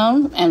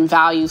consumerism and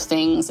value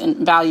things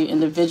and value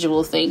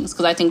individual things.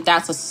 Because I think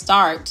that's a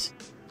start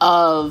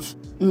of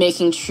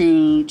making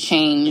true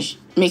change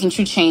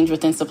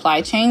within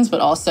supply chains,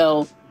 but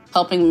also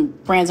helping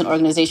brands and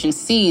organizations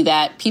see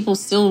that people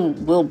still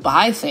will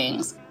buy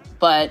things.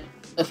 But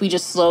if we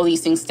just slow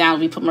these things down,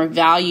 we put more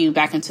value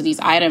back into these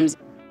items.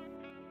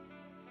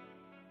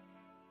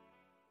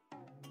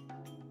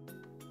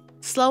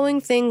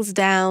 Slowing things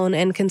down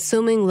and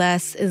consuming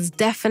less is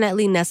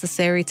definitely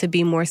necessary to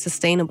be more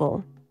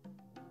sustainable.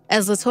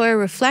 As LaToya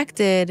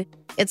reflected,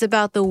 it's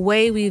about the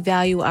way we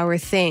value our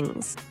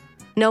things.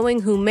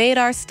 Knowing who made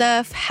our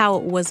stuff, how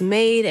it was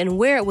made, and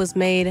where it was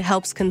made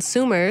helps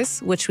consumers,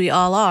 which we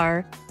all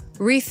are,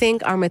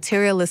 rethink our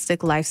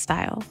materialistic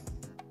lifestyle.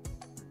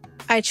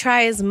 I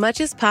try as much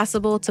as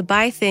possible to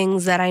buy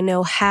things that I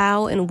know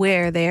how and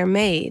where they are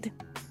made.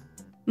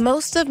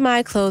 Most of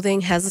my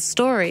clothing has a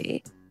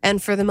story,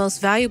 and for the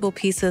most valuable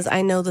pieces,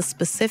 I know the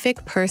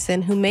specific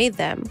person who made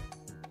them.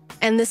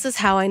 And this is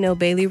how I know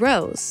Bailey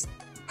Rose.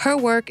 Her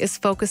work is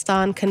focused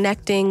on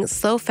connecting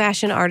slow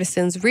fashion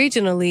artisans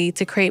regionally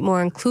to create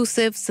more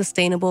inclusive,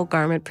 sustainable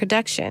garment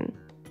production.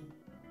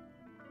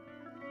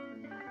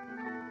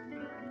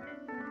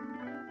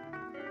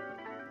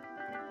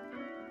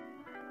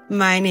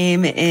 My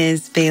name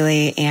is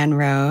Bailey Ann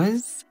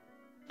Rose.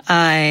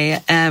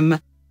 I am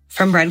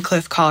from Red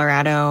Cliff,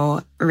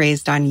 Colorado,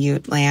 raised on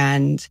Ute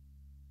land.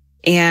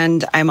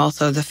 And I'm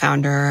also the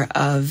founder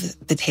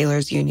of the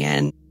Tailors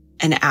Union,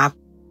 an app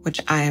which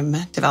I'm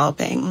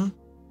developing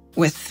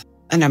with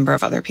a number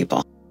of other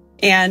people.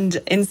 And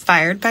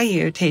inspired by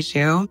you,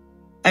 Tayshu,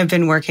 I've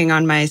been working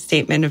on my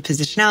statement of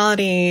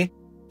positionality,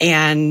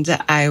 and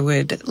I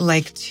would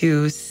like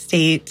to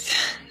state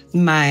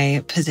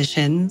my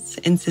positions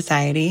in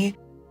society.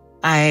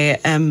 I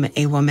am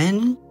a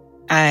woman.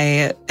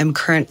 I am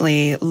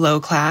currently low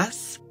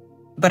class,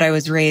 but I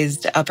was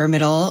raised upper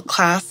middle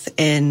class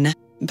in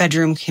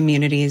bedroom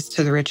communities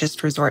to the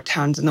richest resort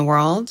towns in the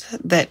world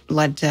that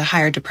led to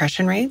higher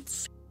depression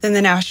rates than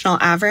the national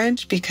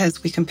average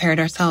because we compared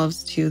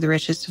ourselves to the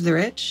richest of the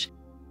rich.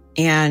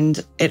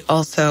 And it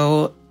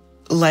also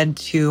led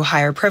to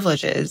higher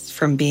privileges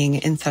from being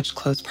in such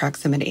close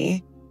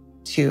proximity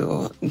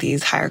to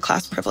these higher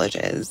class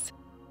privileges.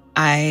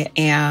 I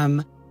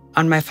am,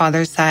 on my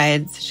father's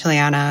side,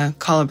 Siciliana,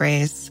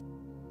 Calabrese,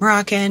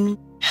 Moroccan,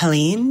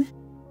 Hellene.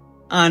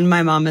 On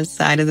my mama's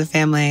side of the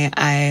family,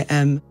 I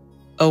am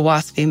a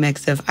waspy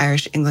mix of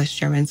Irish, English,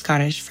 German,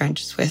 Scottish,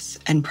 French, Swiss,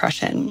 and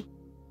Prussian,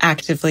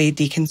 actively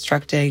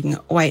deconstructing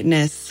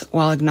whiteness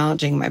while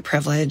acknowledging my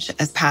privilege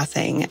as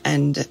passing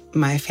and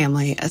my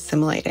family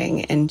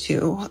assimilating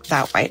into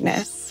that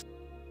whiteness.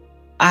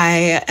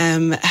 I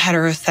am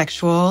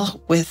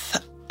heterosexual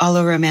with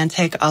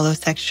alloromantic,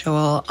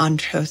 allosexual,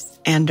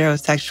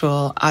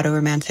 androsexual,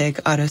 autoromantic,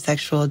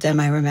 autosexual,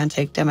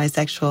 demiromantic,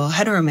 demisexual,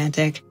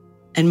 heteromantic,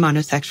 and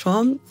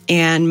monosexual.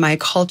 And my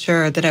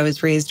culture that I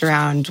was raised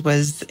around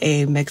was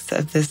a mix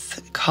of this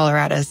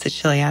Colorado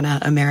Siciliana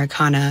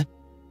Americana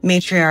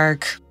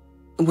matriarch,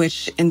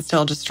 which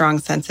instilled a strong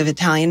sense of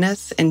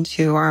Italianness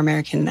into our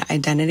American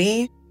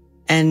identity.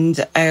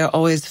 And I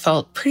always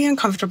felt pretty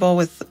uncomfortable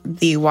with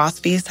the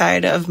waspy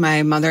side of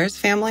my mother's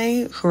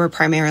family, who were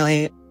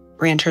primarily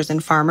ranchers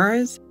and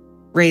farmers,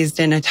 raised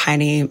in a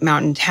tiny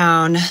mountain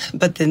town.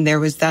 But then there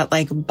was that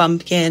like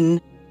bumpkin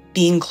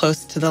being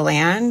close to the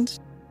land,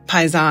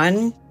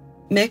 paisan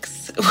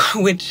mix,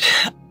 which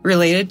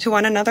related to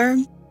one another.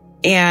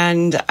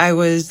 And I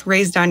was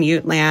raised on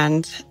Ute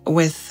land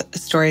with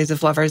stories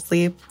of Lover's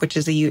Leap, which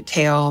is a Ute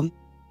tale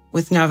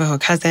with Navajo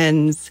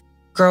cousins,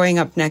 growing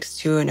up next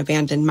to an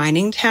abandoned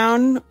mining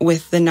town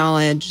with the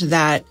knowledge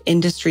that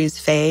industries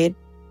fade,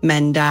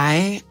 men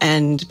die,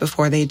 and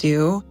before they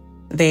do,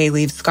 they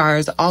leave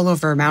scars all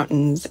over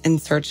mountains in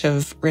search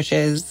of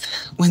riches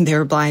when they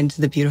were blind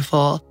to the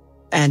beautiful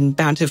and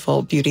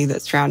bountiful beauty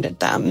that surrounded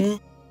them.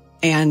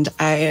 And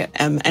I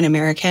am an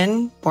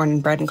American, born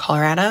and bred in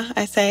Colorado,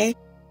 I say,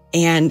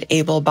 and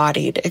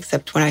able-bodied,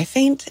 except when I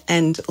faint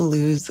and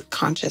lose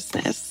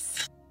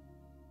consciousness.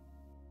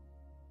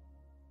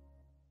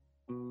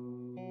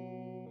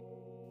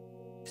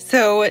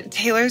 So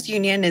Taylor's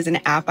Union is an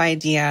app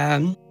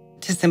idea.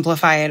 To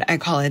simplify it, I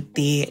call it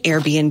the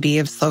Airbnb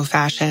of slow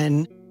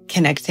fashion,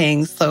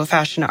 connecting slow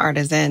fashion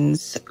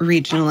artisans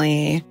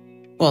regionally.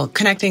 Well,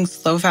 connecting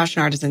slow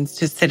fashion artisans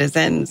to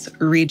citizens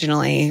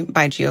regionally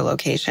by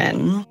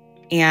geolocation.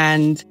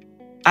 And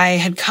I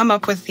had come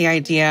up with the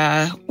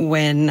idea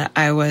when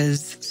I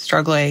was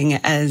struggling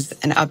as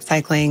an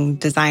upcycling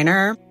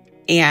designer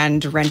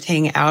and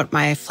renting out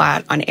my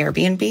flat on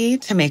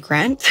Airbnb to make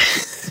rent.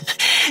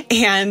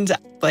 And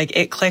like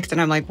it clicked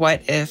and I'm like,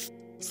 what if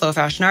slow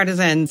fashion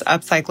artisans,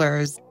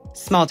 upcyclers,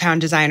 small town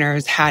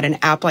designers had an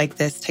app like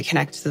this to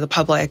connect to the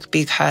public?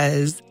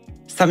 Because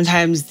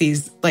sometimes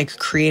these like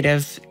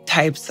creative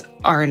types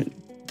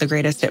aren't the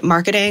greatest at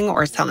marketing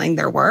or selling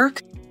their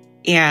work.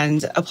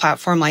 And a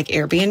platform like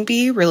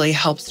Airbnb really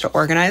helps to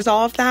organize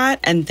all of that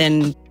and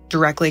then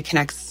directly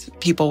connects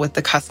people with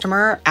the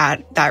customer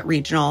at that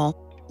regional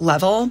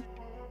level.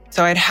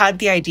 So I'd had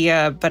the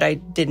idea, but I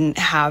didn't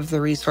have the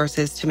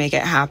resources to make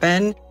it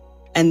happen.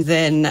 And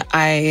then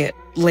I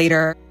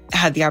later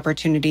had the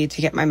opportunity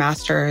to get my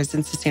master's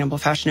in sustainable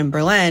fashion in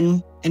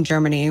Berlin, in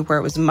Germany, where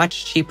it was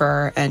much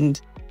cheaper and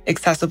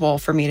accessible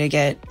for me to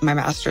get my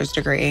master's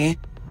degree.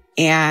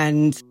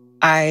 And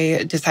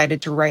I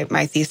decided to write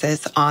my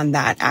thesis on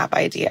that app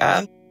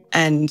idea.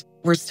 And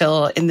we're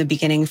still in the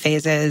beginning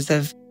phases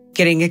of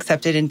getting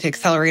accepted into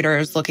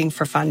accelerators, looking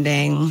for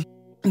funding,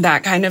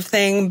 that kind of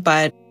thing.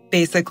 But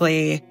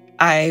basically,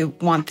 I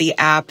want the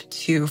app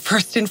to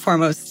first and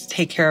foremost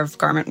take care of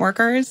garment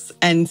workers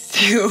and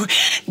to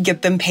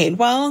get them paid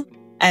well.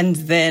 And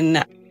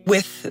then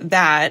with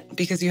that,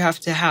 because you have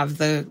to have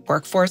the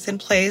workforce in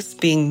place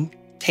being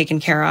taken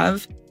care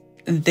of,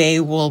 they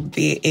will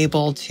be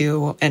able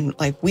to, and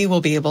like we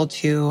will be able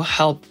to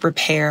help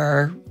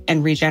repair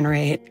and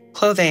regenerate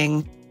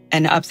clothing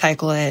and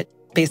upcycle it,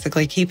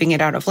 basically keeping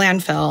it out of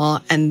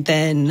landfill. And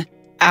then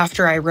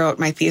after I wrote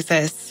my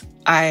thesis,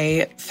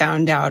 I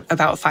found out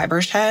about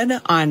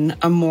FiberShed on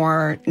a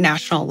more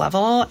national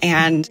level.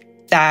 And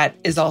that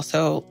is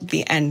also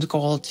the end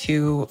goal,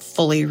 to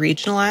fully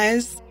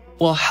regionalize,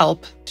 will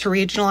help to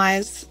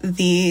regionalize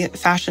the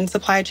fashion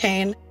supply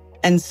chain.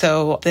 And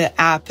so the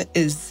app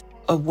is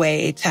a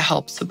way to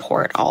help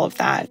support all of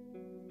that.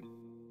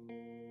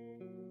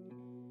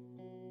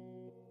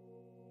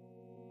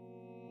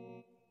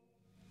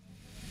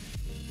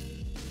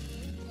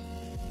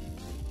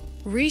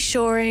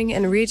 Reshoring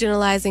and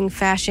regionalizing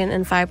fashion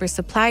and fiber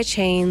supply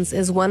chains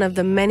is one of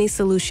the many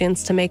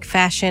solutions to make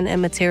fashion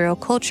and material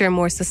culture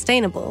more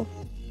sustainable.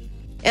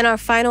 In our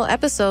final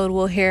episode,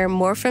 we'll hear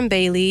more from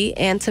Bailey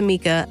and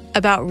Tamika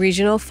about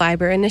regional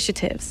fiber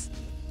initiatives.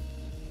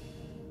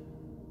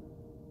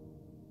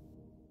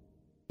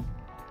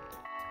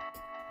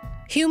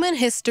 Human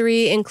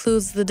history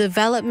includes the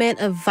development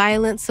of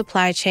violent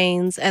supply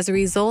chains as a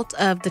result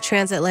of the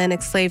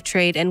transatlantic slave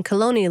trade and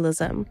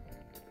colonialism.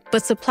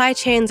 But supply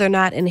chains are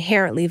not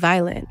inherently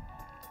violent.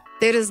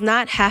 There does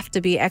not have to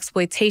be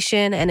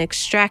exploitation and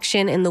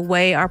extraction in the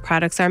way our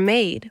products are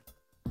made.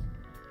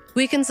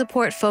 We can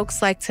support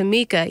folks like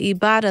Tamika,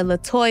 Ibada,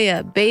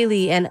 Latoya,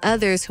 Bailey, and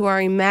others who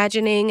are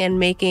imagining and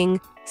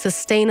making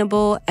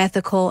sustainable,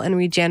 ethical, and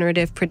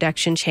regenerative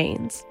production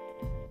chains.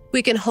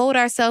 We can hold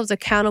ourselves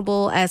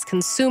accountable as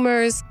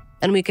consumers,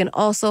 and we can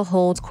also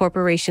hold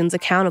corporations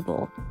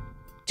accountable.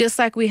 Just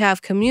like we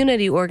have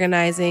community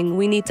organizing,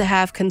 we need to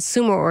have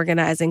consumer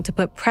organizing to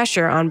put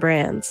pressure on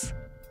brands.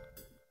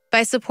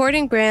 By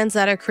supporting brands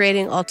that are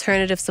creating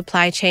alternative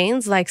supply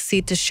chains like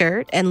Seed to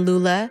Shirt and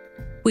Lula,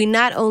 we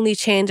not only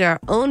change our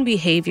own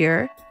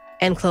behavior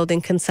and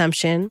clothing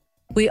consumption,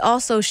 we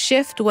also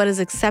shift what is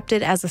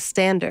accepted as a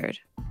standard.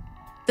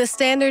 The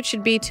standard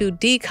should be to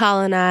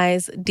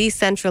decolonize,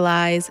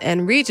 decentralize,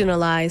 and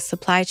regionalize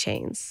supply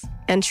chains.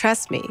 And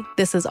trust me,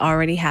 this is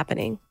already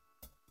happening.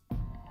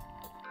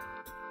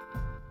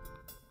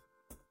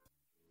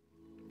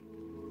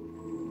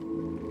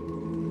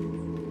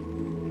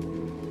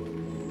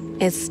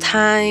 It's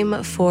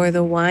time for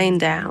the wind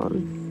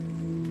down.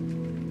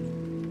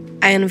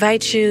 I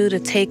invite you to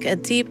take a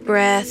deep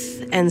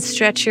breath and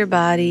stretch your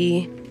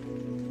body.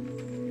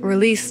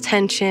 Release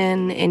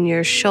tension in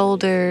your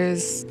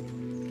shoulders,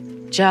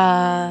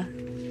 jaw,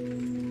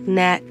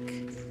 neck.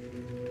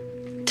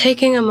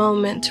 Taking a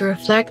moment to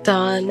reflect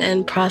on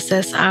and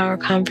process our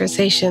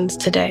conversations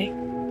today.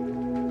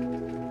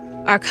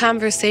 Our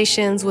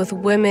conversations with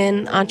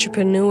women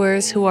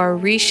entrepreneurs who are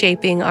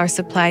reshaping our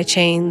supply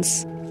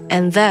chains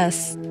and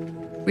thus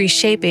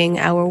reshaping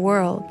our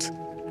world.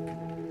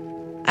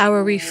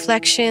 Our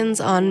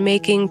reflections on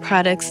making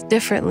products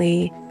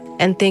differently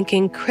and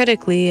thinking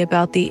critically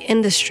about the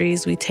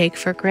industries we take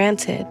for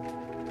granted.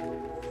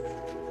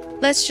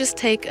 Let's just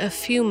take a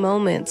few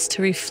moments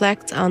to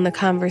reflect on the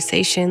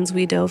conversations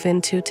we dove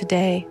into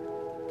today.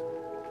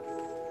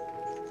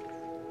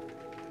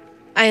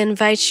 I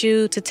invite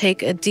you to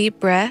take a deep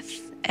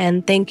breath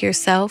and thank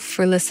yourself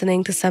for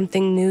listening to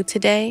something new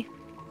today.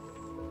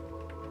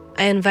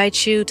 I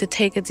invite you to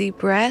take a deep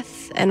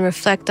breath and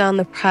reflect on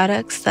the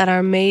products that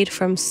are made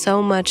from so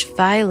much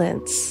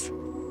violence.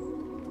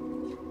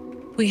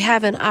 We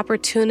have an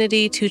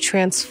opportunity to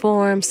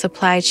transform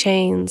supply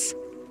chains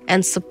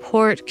and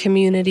support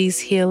communities'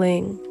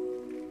 healing.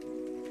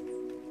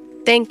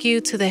 Thank you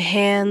to the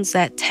hands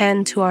that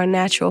tend to our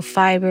natural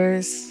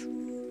fibers.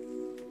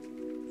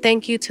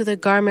 Thank you to the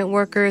garment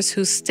workers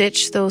who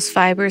stitch those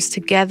fibers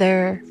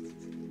together.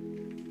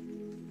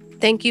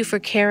 Thank you for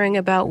caring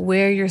about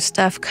where your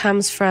stuff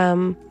comes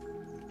from,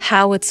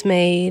 how it's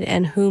made,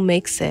 and who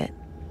makes it.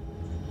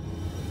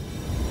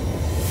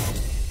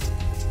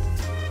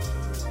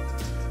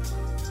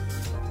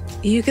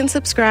 You can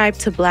subscribe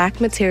to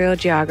Black Material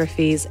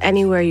Geographies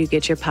anywhere you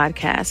get your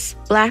podcasts.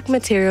 Black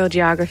Material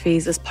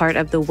Geographies is part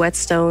of the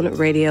Whetstone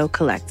Radio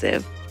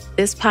Collective.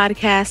 This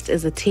podcast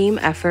is a team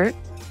effort.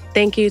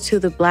 Thank you to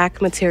the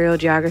Black Material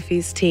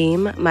Geographies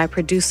team, my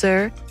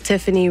producer,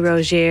 Tiffany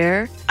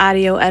Rogier,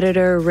 audio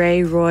editor,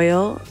 Ray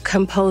Royal,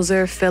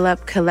 composer,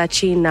 Philip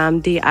Kalechi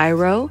Namdi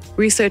Iro,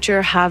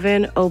 researcher,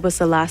 Haven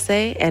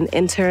Obasalase, and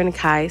intern,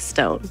 Kai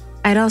Stone.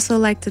 I'd also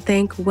like to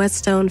thank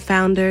Whetstone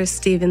founder,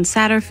 Stephen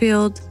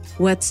Satterfield,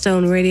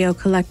 Whetstone Radio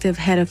Collective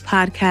head of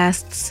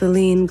podcasts,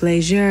 Celine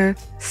Glazier,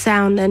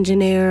 sound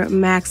engineer,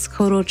 Max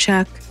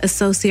Kotelchuk,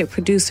 associate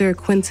producer,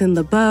 Quentin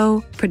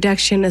LeBeau,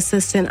 production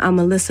assistant,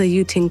 Amelissa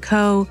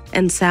Utin-Co,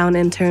 and sound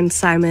intern,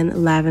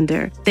 Simon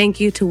Lavender. Thank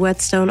you to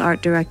Whetstone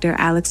art director,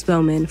 Alex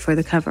Bowman, for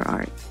the cover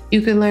art.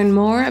 You can learn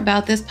more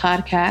about this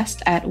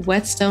podcast at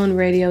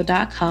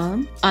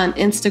whetstoneradio.com, on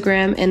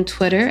Instagram and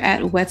Twitter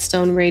at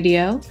Whetstone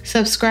Radio.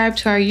 Subscribe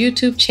to our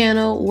YouTube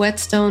channel,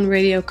 Whetstone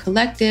Radio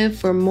Collective,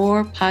 for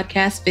more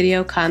podcast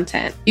video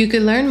content. You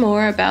can learn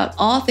more about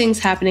all things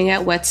happening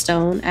at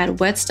Whetstone at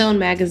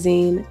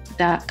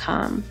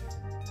whetstonemagazine.com.